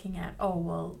 So looking at,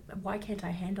 why can't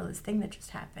I handle this thing that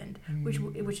just happened?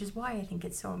 Which is why I think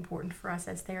it's so important for us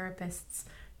as therapists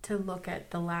to look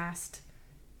at the last,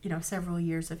 several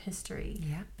years of history.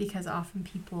 Yeah. Because often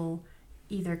people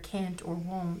either can't or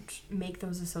won't make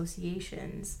those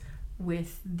associations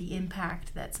with the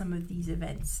impact that some of these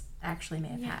events actually may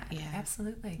have had. Yeah,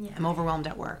 absolutely. Yeah. I'm overwhelmed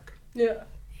at work. Yeah.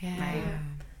 Yeah. Right.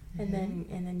 And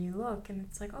then you look and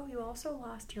it's like, you also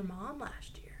lost your mom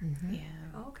last year. Yeah.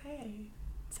 Okay.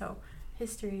 So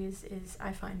history is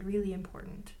I find really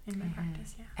important in my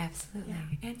practice. Yeah. Absolutely.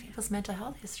 Yeah. And people's mental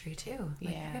health history too.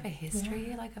 Like, if you have a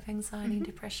history like of anxiety and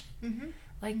depression,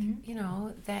 like,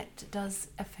 that does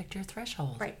affect your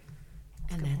threshold. Right.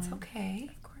 And that's okay.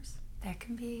 Of course. That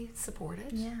can be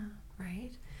supported. Yeah.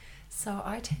 Right. So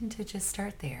I tend to just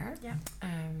start there. Yeah.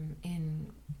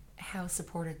 In how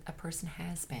supported a person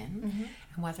has been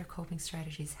and what their coping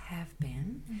strategies have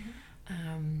been.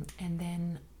 And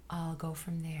then I'll go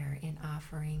from there in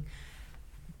offering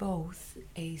both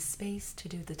a space to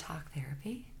do the talk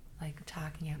therapy, like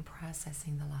talking out and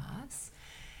processing the loss,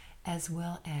 as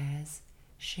well as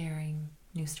sharing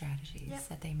new strategies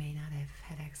that they may not have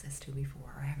had access to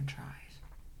before or haven't tried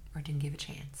or didn't give a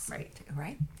chance. Right.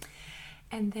 Right?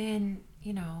 And then,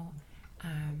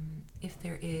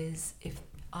 if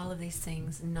all of these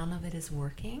things, none of it is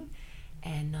working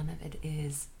and none of it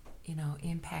is,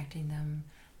 impacting them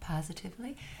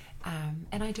positively.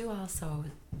 And I do also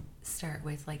start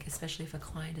with, like, especially if a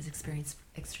client has experienced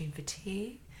extreme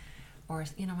fatigue or,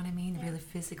 what I mean, really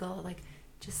physical, like,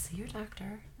 just see your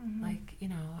doctor. Like,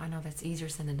 I know that's easier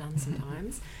said than done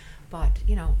sometimes, but,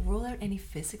 rule out any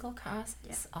physical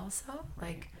causes also.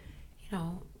 Like,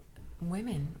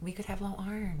 women, we could have low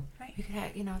iron. Right. We could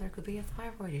have, there could be a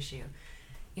thyroid issue.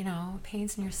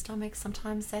 Pains in your stomach,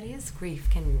 sometimes that is grief,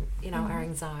 or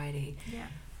anxiety. Yeah.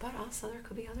 But also there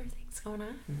could be other things going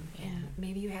on. And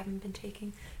maybe you haven't been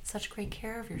taking such great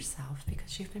care of yourself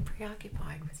because you've been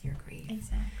preoccupied with your grief.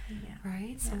 Exactly. Yeah.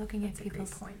 Right? So looking at that's a great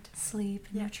people's point. sleep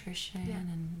and nutrition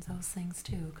and those things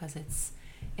too, because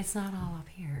it's not all up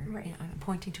here. Right. I'm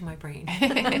pointing to my brain.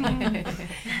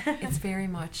 It's very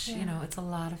much, it's a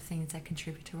lot of things that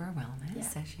contribute to our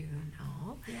wellness, as you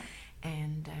know. Yeah.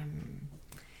 And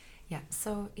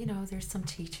so, there's some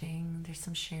teaching, there's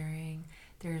some sharing,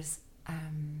 there's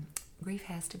grief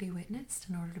has to be witnessed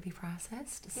in order to be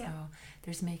processed. So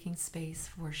there's making space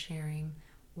for sharing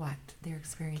what their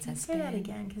experience has been. Say that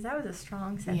again, because that was a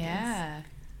strong sentence. Yeah.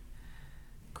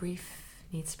 Grief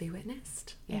needs to be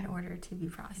witnessed In order to be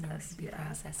processed. in order to be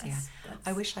processed. That's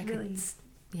I wish I really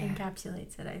could.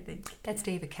 encapsulates it, I think. That's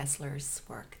David Kessler's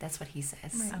work. That's what he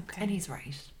says. Right. Okay. And he's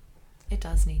right. It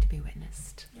does need to be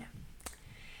witnessed. Yeah.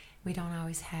 we don't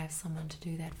always have someone to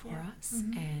do that for us.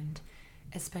 And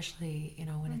especially,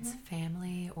 when it's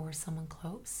family or someone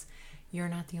close, you're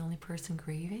not the only person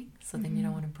grieving, so then you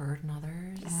don't want to burden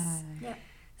others. Yeah.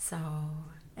 So,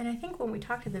 and I think when we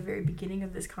talked at the very beginning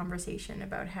of this conversation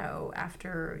about how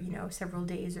after, several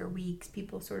days or weeks,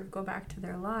 people sort of go back to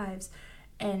their lives,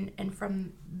 and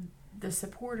from the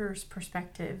supporters'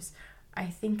 perspectives, I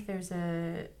think there's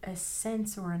a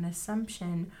sense or an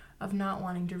assumption of not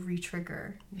wanting to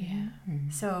re-trigger. Yeah.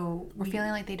 So we're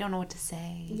feeling like they don't know what to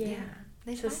say. Yeah.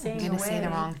 They Just don't. staying They're going to say the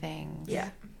away. wrong thing. Yeah.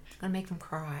 Gonna make them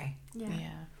cry. Yeah.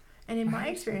 Yeah. And in my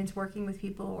experience working with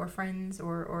people or friends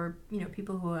or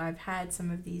people who I've had some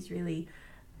of these really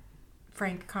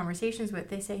frank conversations with,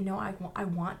 they say, no, I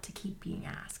want to keep being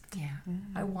asked. Yeah.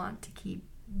 I want to keep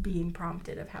being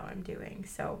prompted of how I'm doing.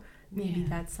 So maybe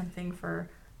that's something for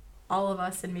all of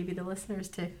us and maybe the listeners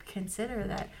to consider,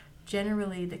 that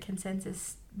generally the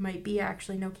consensus might be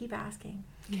actually, no, keep asking.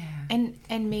 Yeah.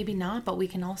 And maybe not, but we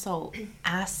can also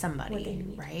ask somebody, What they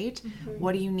need. right?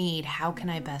 What do you need? How can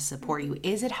I best support you?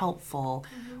 Is it helpful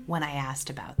when I asked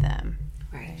about them?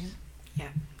 Right. Yeah.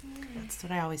 That's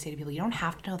what I always say to people. You don't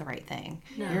have to know the right thing.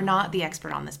 No. You're not the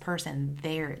expert on this person.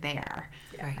 They're there.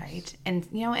 Right.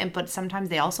 And but sometimes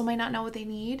they also might not know what they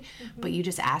need, but you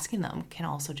just asking them can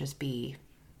also just be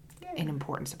an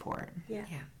important support. Yeah.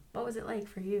 Yeah. What was it like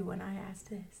for you when I asked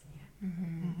this? Yeah.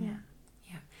 Mm-hmm. Yeah.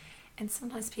 Yeah. And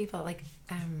sometimes people,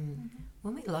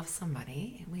 when we love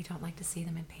somebody, we don't like to see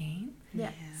them in pain.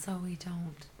 Yeah. So we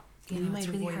don't, You might it's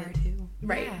really avoid hard. it too.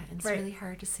 Right. Yeah, and it's Right. really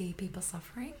hard to see people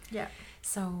suffering. Yeah.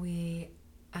 So we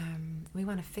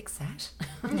want to fix that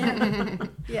Yeah.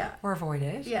 Yeah. or avoid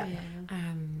it. Yeah.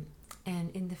 And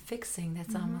in the fixing,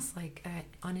 that's almost like an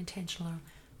unintentional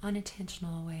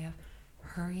way of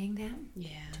hurrying them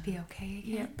to be okay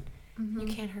again. You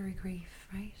can't hurry grief,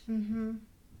 right? Mm-hmm.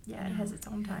 Yeah, it has its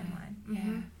own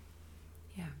timeline.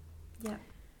 Yeah. Yeah.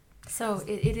 So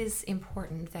it is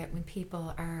important that when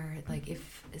people are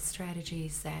if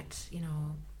strategies that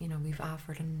we've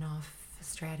offered enough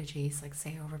strategies, like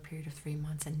say over a period of 3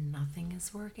 months and nothing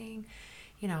is working,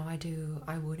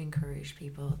 I would encourage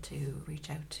people to reach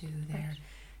out to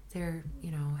their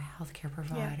healthcare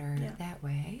provider that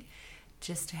way,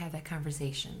 just to have that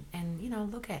conversation and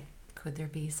look at, could there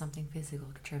be something physical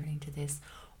contributing to this,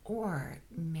 or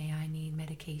may I need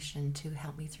medication to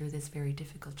help me through this very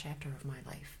difficult chapter of my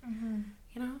life?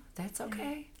 That's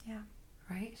okay. Yeah.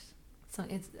 Right? So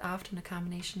it's often a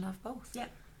combination of both. Yeah.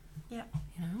 Yeah.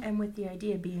 And with the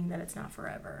idea being that it's not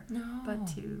forever. No. But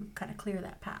to kind of clear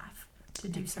that path to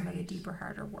do That's some of the right. deeper,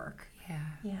 harder work. Yeah.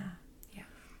 Yeah. Yeah.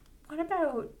 What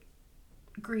about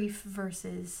grief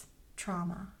versus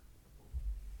trauma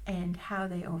and how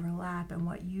they overlap and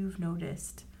what you've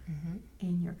noticed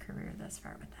in your career thus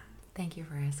far with that? Thank you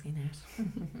for asking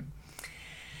that.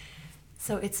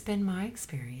 So it's been my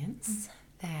experience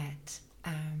that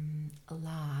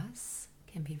loss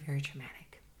can be very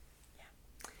traumatic.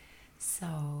 Yeah.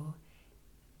 So,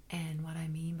 and what I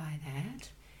mean by that,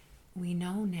 we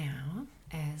know now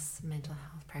as mental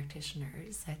health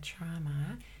practitioners that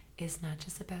trauma is not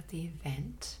just about the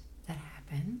event that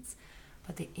happens,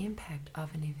 but the impact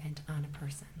of an event on a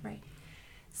person. Right.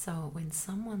 So when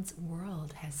someone's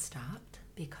world has stopped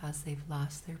because they've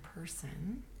lost their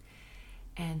person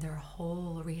and their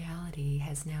whole reality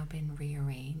has now been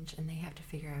rearranged and they have to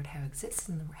figure out how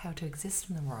to exist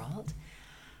in the world,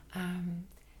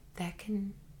 that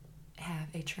can have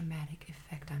a traumatic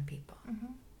effect on people.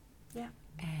 Yeah.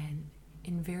 And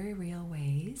in very real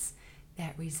ways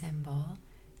that resemble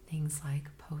things like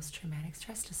post-traumatic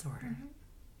stress disorder.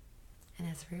 And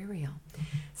that's very real.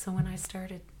 So when I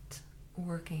started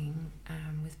working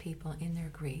with people in their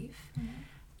grief,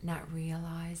 not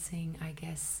realizing, I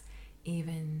guess,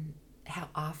 even how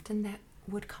often that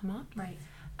would come up. Right.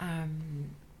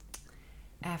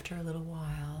 After a little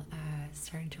while,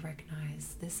 starting to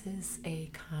recognize this is a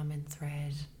common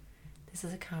thread. This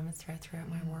is a common thread throughout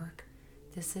my work.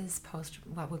 This is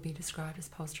what would be described as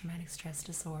post-traumatic stress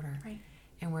disorder. Right.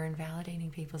 And we're invalidating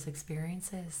people's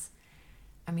experiences.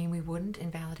 I mean, we wouldn't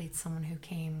invalidate someone who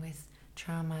came with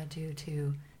trauma due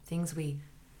to things we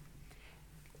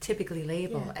typically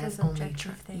label as those only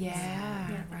objective things.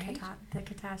 Yeah, right. The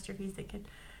catastrophes, the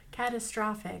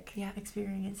catastrophic Yeah.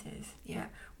 experiences. Yeah.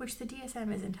 Which the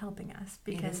DSM isn't helping us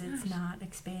because is it's not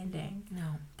expanding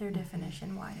No. their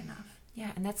definition wide enough.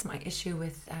 Yeah, and that's my issue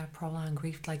with prolonged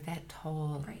grief, like that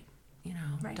whole, Right.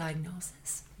 Right.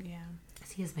 diagnosis. Yeah.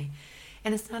 Excuse me.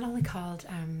 And it's not only called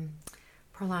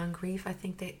prolonged grief. I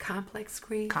think that complex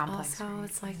grief also. grief,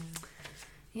 It's like,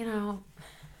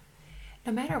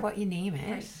 no matter what you name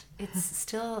it, Right. it's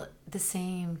still the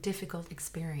same difficult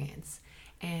experience.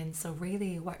 And so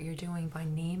really what you're doing by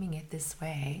naming it this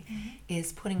way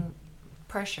is putting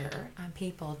pressure on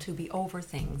people to be over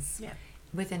things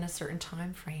within a certain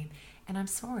time frame. And I'm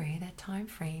sorry, that time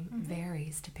frame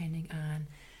varies depending on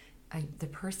the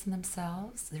person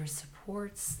themselves, their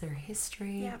supports, their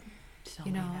history, So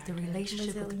you know, many the factors.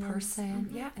 relationship with the Resilience.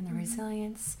 person, and the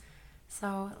resilience.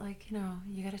 So, like, you know,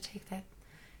 you got to take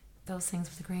those things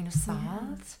with a grain of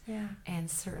salt. Yeah. And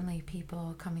certainly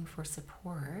people coming for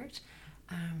support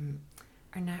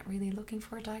are not really looking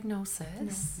for a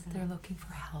diagnosis. They're looking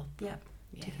for help Yep.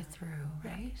 to get through,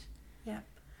 right? Yep.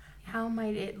 How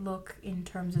might it look in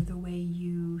terms of the way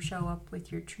you show up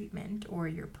with your treatment or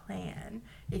your plan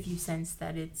if you sense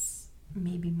that it's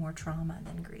maybe more trauma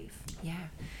than grief? Yeah.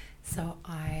 So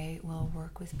I will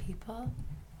work with people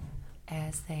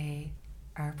as they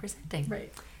are presenting.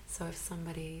 Right. So if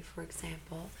somebody, for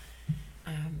example,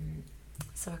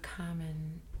 so a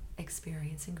common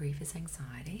experience in grief is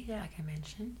anxiety, like I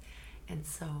mentioned. And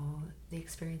so the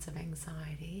experience of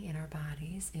anxiety in our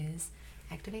bodies is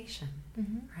activation,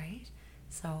 right?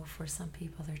 So for some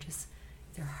people,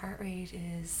 their heart rate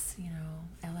is, you know,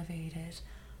 elevated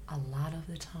a lot of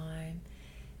the time.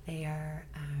 They are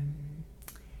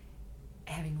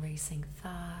having racing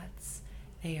thoughts.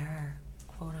 They are,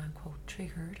 quote unquote,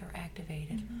 triggered or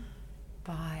activated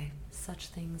by such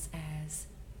things as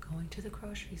going to the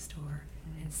grocery store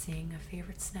and seeing a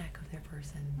favorite snack of their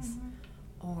person's,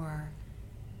 or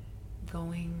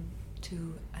going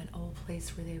to an old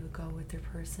place where they would go with their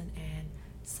person and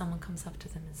someone comes up to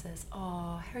them and says,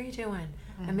 "Oh, how are you doing?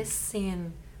 I miss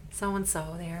seeing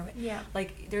so-and-so there." Yeah.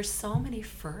 Like, there's so many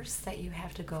firsts that you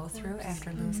have to go through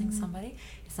after losing somebody.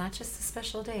 It's not just the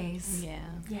special days.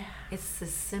 Yeah. It's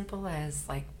as simple as,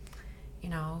 like, you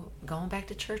know, going back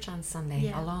to church on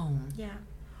Sunday alone, Yeah.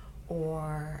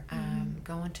 or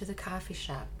going to the coffee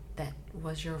shop that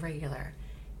was your regular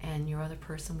and your other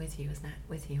person with you is not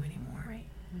with you anymore. Right.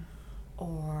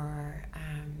 Or,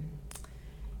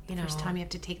 you know. First time you have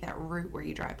to take that route where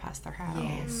you drive past their house.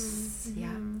 Yes,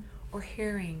 yeah. Or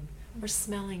hearing or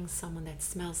smelling someone that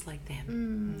smells like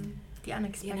them. The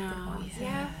unexpected You know, ones.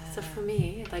 So for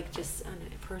me, like, just on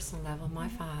a personal level, my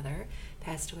father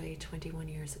passed away 21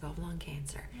 years ago of lung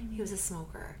cancer. He was a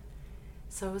smoker.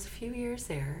 So it was a few years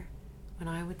there when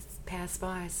I would pass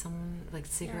by someone, like,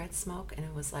 cigarette smoke, and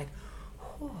it was like,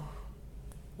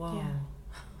 whoa. Yeah.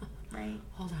 Right.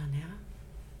 Hold on now.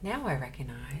 Now I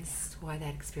recognize why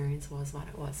that experience was what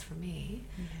it was for me.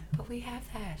 But we have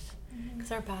that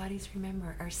because our bodies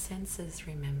remember, our senses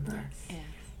remember. Yes.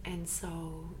 And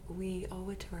so we owe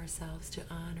it to ourselves to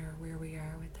honor where we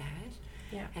are with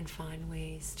that and find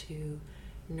ways to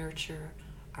nurture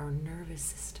our nervous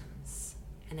systems.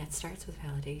 And that starts with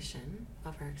validation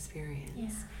of our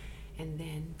experience. And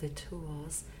then the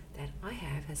tools that I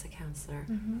have as a counselor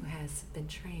who has been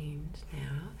trained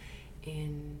now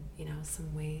in, you know,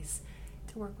 some ways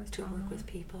To work with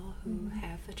people who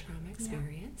have a trauma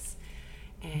experience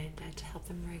and to help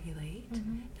them regulate.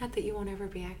 Not that you won't ever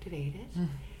be activated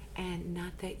and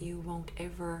not that you won't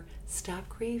ever stop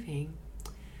grieving,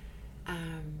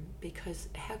 because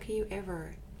how can you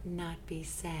ever not be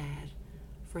sad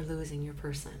for losing your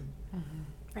person?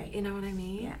 Right. You know what I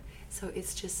mean? Yeah. So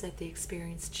it's just that the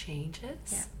experience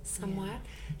changes somewhat.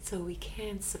 So we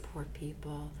can support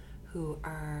people who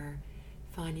are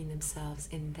finding themselves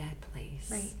in that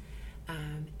place. Right.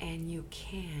 And you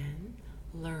can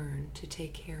learn to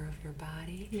take care of your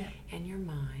body and your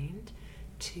mind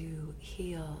to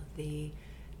heal the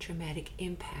traumatic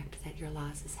impact that your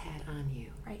loss has had on you.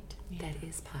 Right. That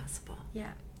is possible.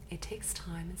 Yeah. It takes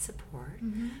time and support,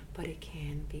 but it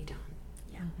can be done.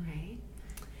 Yeah. Right?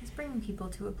 It's bringing people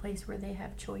to a place where they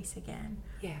have choice again.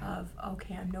 Yeah. Of,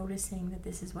 okay, I'm noticing that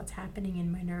this is what's happening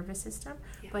in my nervous system,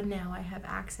 but now I have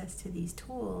access to these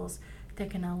tools that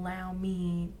can allow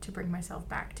me to bring myself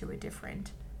back to a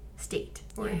different state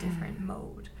or a different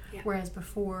mode. Whereas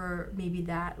before, maybe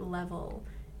that level,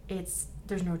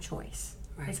 there's no choice.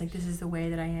 Right. It's like, this is the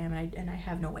way that I am, and I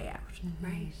have no way out.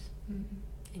 Right.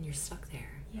 And you're stuck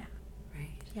there. Yeah. Right.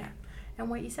 Yeah.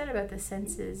 And what you said about the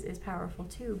senses is powerful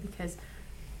too, because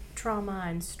trauma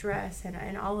and stress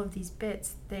and all of these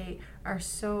bits, they are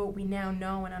so, we now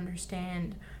know and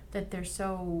understand that they're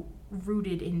so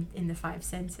rooted in the five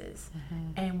senses.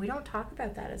 And we don't talk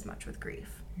about that as much with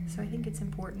grief. So I think it's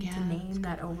important to name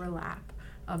that overlap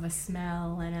of a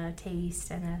smell and a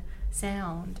taste and a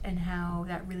sound, and how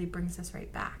that really brings us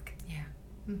right back.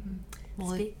 Yeah.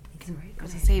 Well, I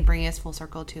was to say, bring us full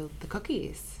circle to the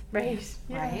cookies. Right.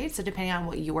 Right? So depending on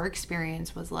what your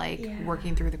experience was like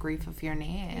working through the grief of your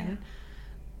nan,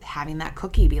 having that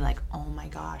cookie be like, oh my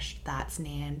gosh, that's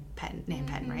Nan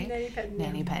Penton, right?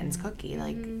 Nanny Penton's cookie.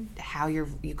 Like how you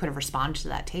could have responded to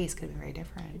that taste could have been very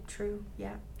different. True.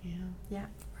 Yeah.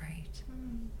 Right.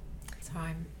 So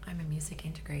I'm a music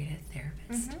integrated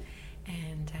therapist,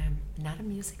 and not a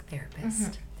music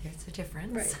therapist. There's a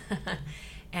difference. Right.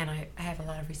 And I have a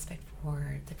lot of respect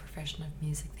for the profession of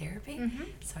music therapy.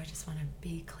 So I just want to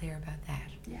be clear about that.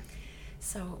 Yeah.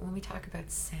 So when we talk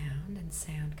about sound, and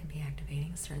sound can be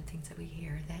activating, certain things that we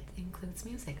hear, that includes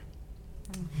music.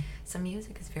 So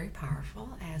music is very powerful,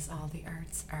 as all the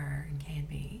arts are and can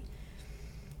be.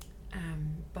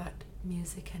 But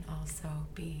music can also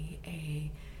be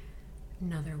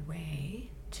another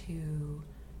way to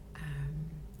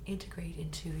integrate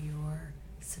into your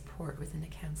support within the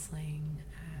counseling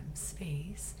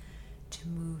space to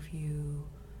move you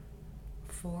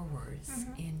forwards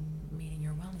in meeting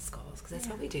your wellness goals, because that's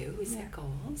what we do. We set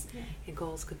goals, and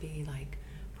goals could be like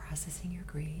processing your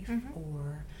grief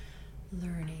or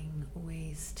learning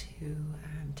ways to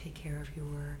take care of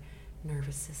your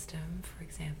nervous system, for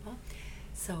example.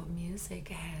 So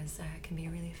music can be a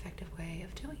really effective way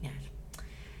of doing it.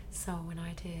 So when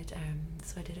I did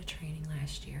I did a training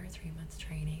last year, a 3-month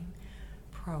training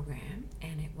program,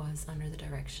 and it was under the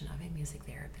direction of a music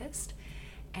therapist.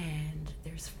 And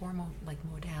there's 4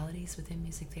 modalities within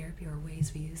music therapy, or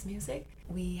ways we use music.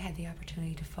 We had the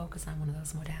opportunity to focus on one of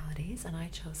those modalities, and I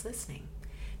chose listening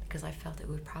because I felt it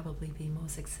would probably be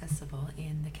most accessible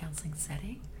in the counseling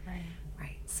setting.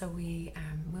 Right. So we,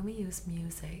 when we use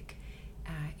music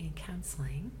in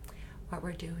counseling, what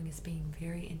we're doing is being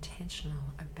very intentional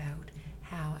about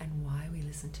how and why we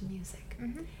listen to music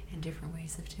and different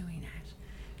ways of doing that.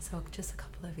 So just a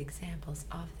couple of examples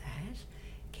of that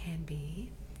can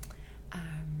be,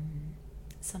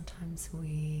 sometimes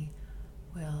we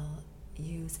will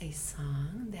use a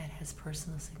song that has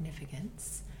personal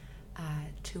significance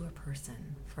to a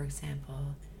person, for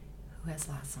example, who has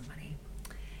lost somebody.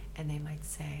 And they might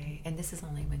say, and this is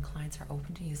only when clients are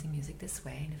open to using music this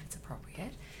way and if it's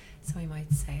appropriate. So we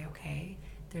might say, okay,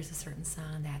 there's a certain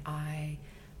song that I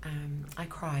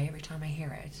cry every time I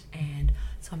hear it, and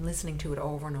so I'm listening to it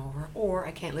over and over, or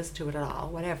I can't listen to it at all,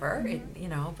 whatever,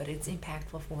 but it's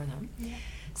impactful for them. Yeah.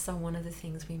 So one of the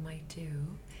things we might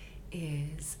do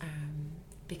is,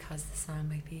 because the song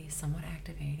might be somewhat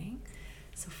activating,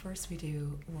 so first we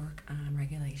do work on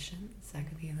regulation. So that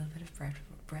could be a little bit of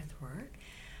breath work,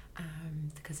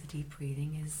 because the deep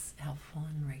breathing is helpful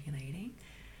in regulating.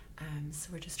 So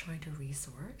we're just trying to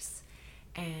resource.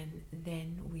 And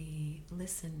then we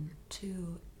listen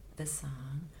to the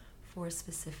song for a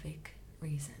specific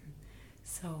reason.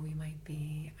 So we might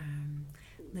be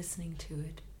listening to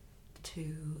it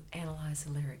to analyze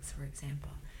the lyrics, for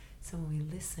example. So when we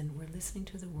listen, we're listening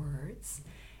to the words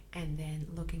and then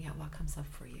looking at what comes up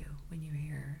for you when you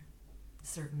hear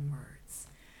certain words.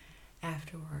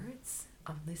 Afterwards,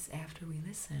 after we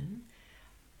listen,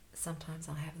 sometimes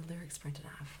I'll have the lyrics printed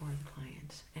out for the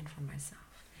client and for myself.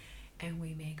 And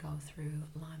we may go through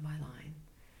line by line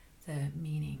the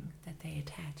meaning that they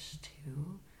attach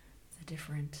to the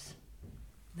different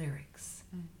lyrics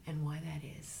and why that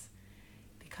is.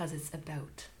 Because it's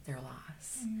about their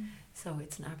loss. So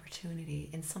it's an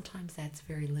opportunity, and sometimes that's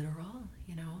very literal,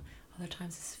 other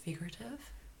times it's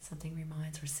figurative. Something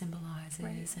reminds or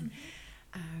symbolizes, and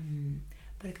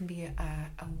but it can be a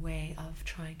way of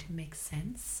trying to make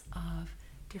sense of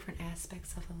different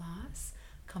aspects of the loss,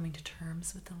 coming to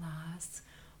terms with the loss,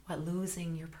 what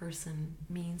losing your person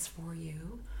means for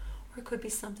you. Or it could be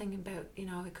something about,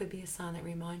 it could be a song that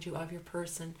reminds you of your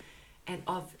person and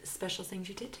of special things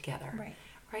you did together.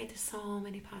 Right? There's so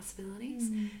many possibilities.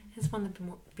 It's one of the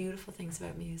more beautiful things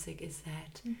about music is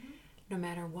that no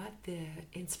matter what the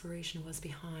inspiration was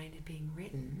behind it being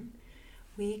written,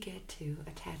 we get to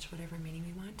attach whatever meaning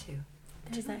we want to.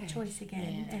 There's that choice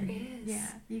again. Yeah, and there is. Yeah,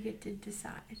 you get to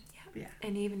decide. Yeah.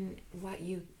 And even what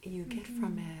you get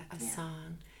from a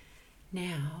song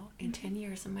now, in 10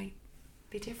 years, it might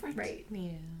be different. Right.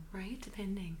 Yeah. Right?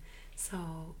 Depending.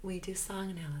 So we do song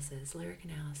analysis, lyric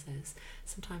analysis.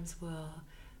 Sometimes we'll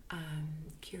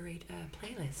curate a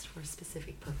playlist for a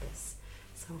specific purpose.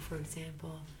 So, for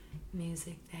example,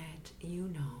 music that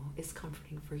is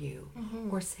comforting for you.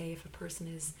 Or say if a person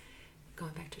is,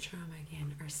 going back to trauma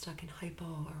again, are stuck in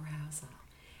hypo-arousal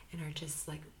and are just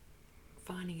like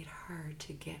finding it hard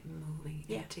to get moving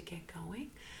and to get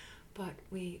going. But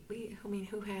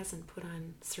who hasn't put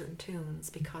on certain tunes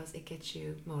because it gets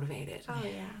you motivated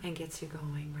and gets you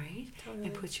going, right? Totally.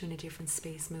 And puts you in a different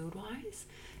space mood-wise.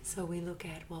 So we look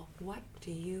at, well, what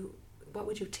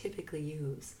would you typically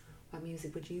use? What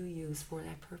music would you use for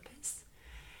that purpose?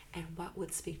 and what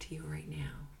would speak to you right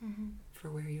now for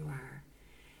where you are.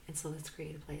 And so let's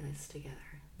create a playlist together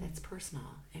that's personal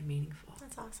and meaningful.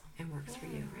 That's awesome. And works for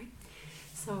you, right?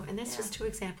 So, and that's just two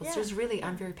examples. Yeah. There's really,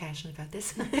 I'm very passionate about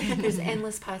this. There's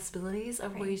endless possibilities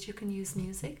of ways you can use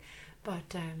music,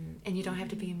 but, and you don't have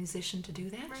to be a musician to do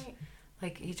that. Right.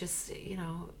 Like, you just,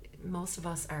 most of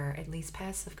us are at least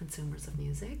passive consumers of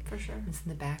music. For sure. It's in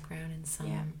the background in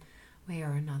some way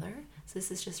or another. So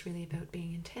this is just really about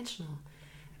being intentional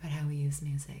about how we use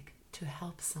music to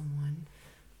help someone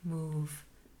move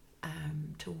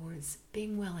towards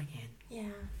being well again. Yeah.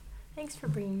 Thanks for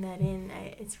bringing that in.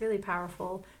 It's really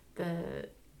powerful, the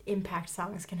impact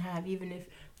songs can have, even if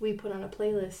we put on a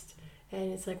playlist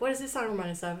and it's like, what does this song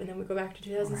remind us of? And then we go back to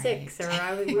 2006,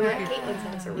 or we were at Caitlin's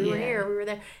house, or we were here, we were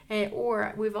there.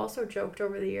 Or we've also joked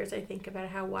over the years, I think, about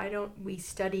how why don't we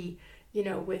study,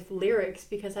 with lyrics,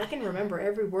 because I can remember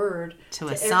every word to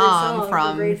a song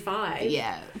from grade 5.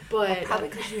 Yeah. But probably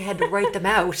because you had to write them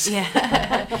out.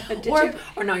 Did you?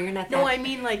 Or no, you're not that. No, I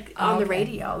mean like on the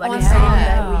radio, like a song song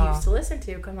that we used to listen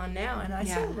to come on now, and I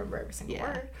still remember every single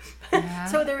word.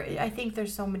 So I think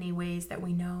there's so many ways that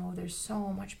we know there's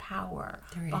so much power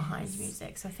behind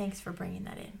music. So thanks for bringing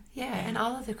that in. Yeah, and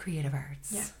all of the creative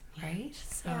arts. Yeah. Right?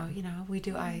 So, we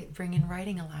do, I bring in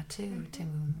writing a lot too to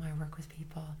my work with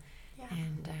people. Yeah.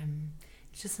 And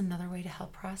it's just another way to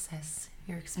help process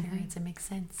your experience and make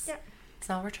sense. Yeah. That's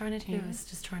all we're trying to do is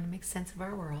just trying to make sense of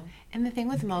our world. And the thing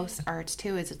with most arts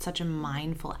too is it's such a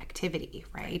mindful activity,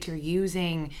 right? You're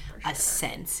using a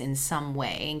sense in some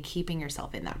way and keeping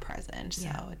yourself in that present.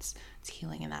 So it's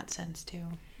healing in that sense too.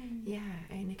 Yeah,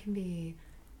 and it can be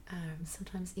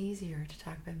sometimes easier to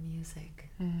talk about music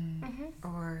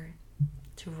or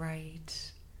to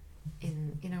write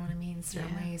in, what I mean,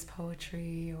 certain ways,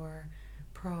 poetry or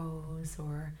prose,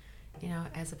 or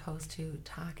as opposed to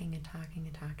talking and talking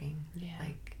and talking. Yeah.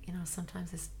 Like,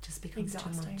 sometimes it just becomes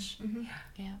exhausting. Too much.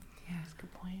 Yeah. That's a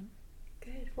good point.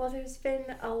 Good. Well, there's been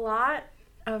a lot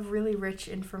of really rich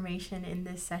information in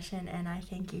this session, and I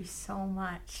thank you so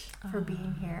much for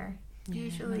being here.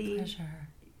 Usually, my pleasure.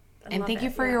 And thank you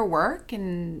for your work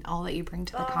and all that you bring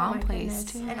to the Calm Place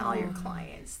too. And all your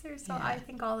clients. I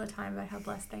think all the time about how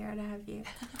blessed they are to have you.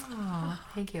 Oh,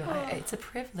 thank you. It's a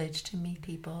privilege to meet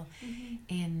people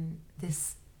in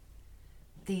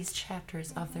these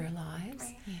chapters of their lives,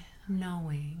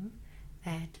 knowing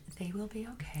that they will be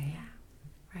okay,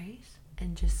 right?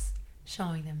 And just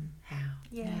showing them how.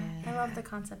 Yeah. I love the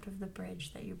concept of the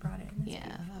bridge that you brought in. That's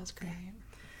beautiful. That was great.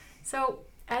 So,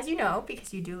 as you know,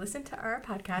 because you do listen to our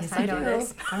podcast, yes, I know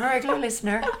this. I'm a regular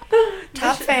listener.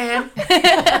 Top fan.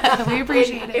 We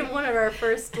appreciate it. In one of our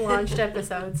first launched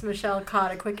episodes, Michelle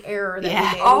caught a quick error that we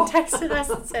made and texted us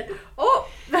and said,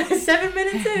 7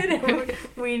 minutes in. And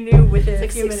we knew within a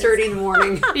few minutes. 6:30 in the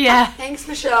morning. Yeah. Thanks,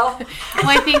 Michelle. Well,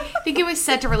 I think it was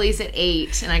set to release at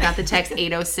 8, and I got the text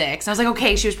 8:06. I was like,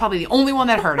 okay, she was probably the only one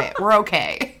that heard it. We're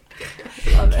okay.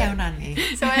 Count on me.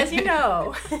 So as you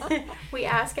know, we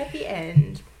ask at the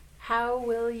end, how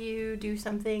will you do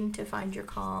something to find your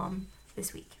calm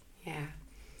this week? Yeah.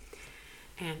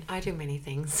 And I do many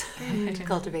things to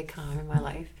cultivate calm in my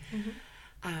life.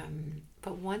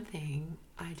 But one thing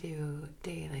I do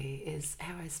daily is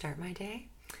how I start my day.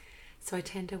 So I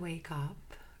tend to wake up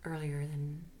earlier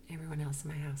than everyone else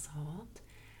in my household.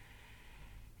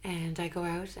 And I go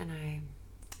out and I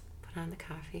put on the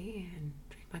coffee and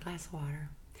drink my glass of water.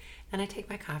 Then I take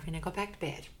my coffee and I go back to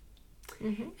bed.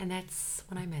 And that's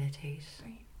when I meditate.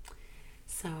 Right.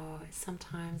 So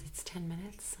sometimes it's 10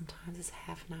 minutes, sometimes it's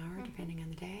half an hour, depending on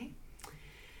the day.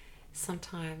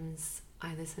 Sometimes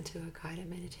I listen to a guided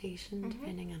meditation,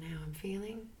 depending on how I'm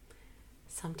feeling.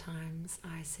 Sometimes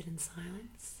I sit in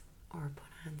silence or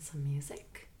put on some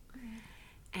music.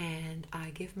 And I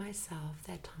give myself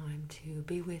that time to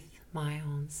be with my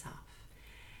own self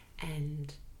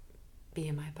and be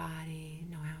in my body,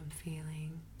 know how I'm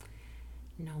feeling,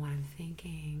 know what I'm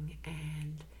thinking,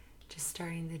 and just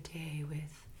starting the day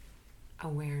with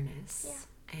awareness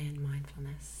and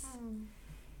mindfulness.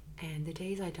 And the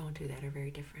days I don't do that are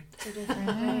very different. They're different,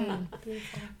 right?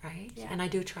 Beautiful. Right? Yeah. And I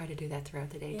do try to do that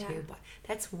throughout the day too, but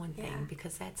that's one thing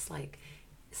because that's like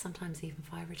sometimes even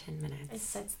 5 or 10 minutes. It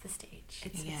sets the stage.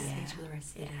 It sets the stage for the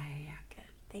rest of the day. Yeah. Good.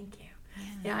 Thank you.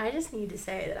 Yeah. I just need to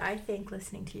say that I think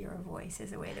listening to your voice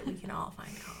is a way that we can all find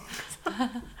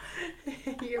calm.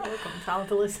 You're welcome to all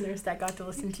the listeners that got to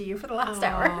listen to you for the last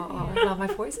hour. Well, my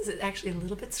voice is actually a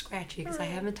little bit scratchy because I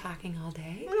have been talking all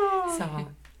day. So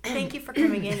thank you for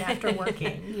coming in after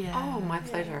working. Oh, my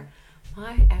pleasure.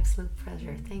 My absolute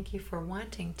pleasure. Thank you for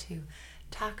wanting to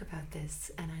talk about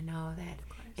this. And I know that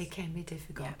It can be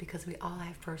difficult because we all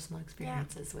have personal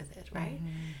experiences with it, right?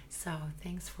 So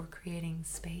thanks for creating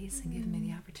space and giving me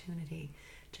the opportunity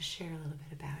to share a little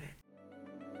bit about it.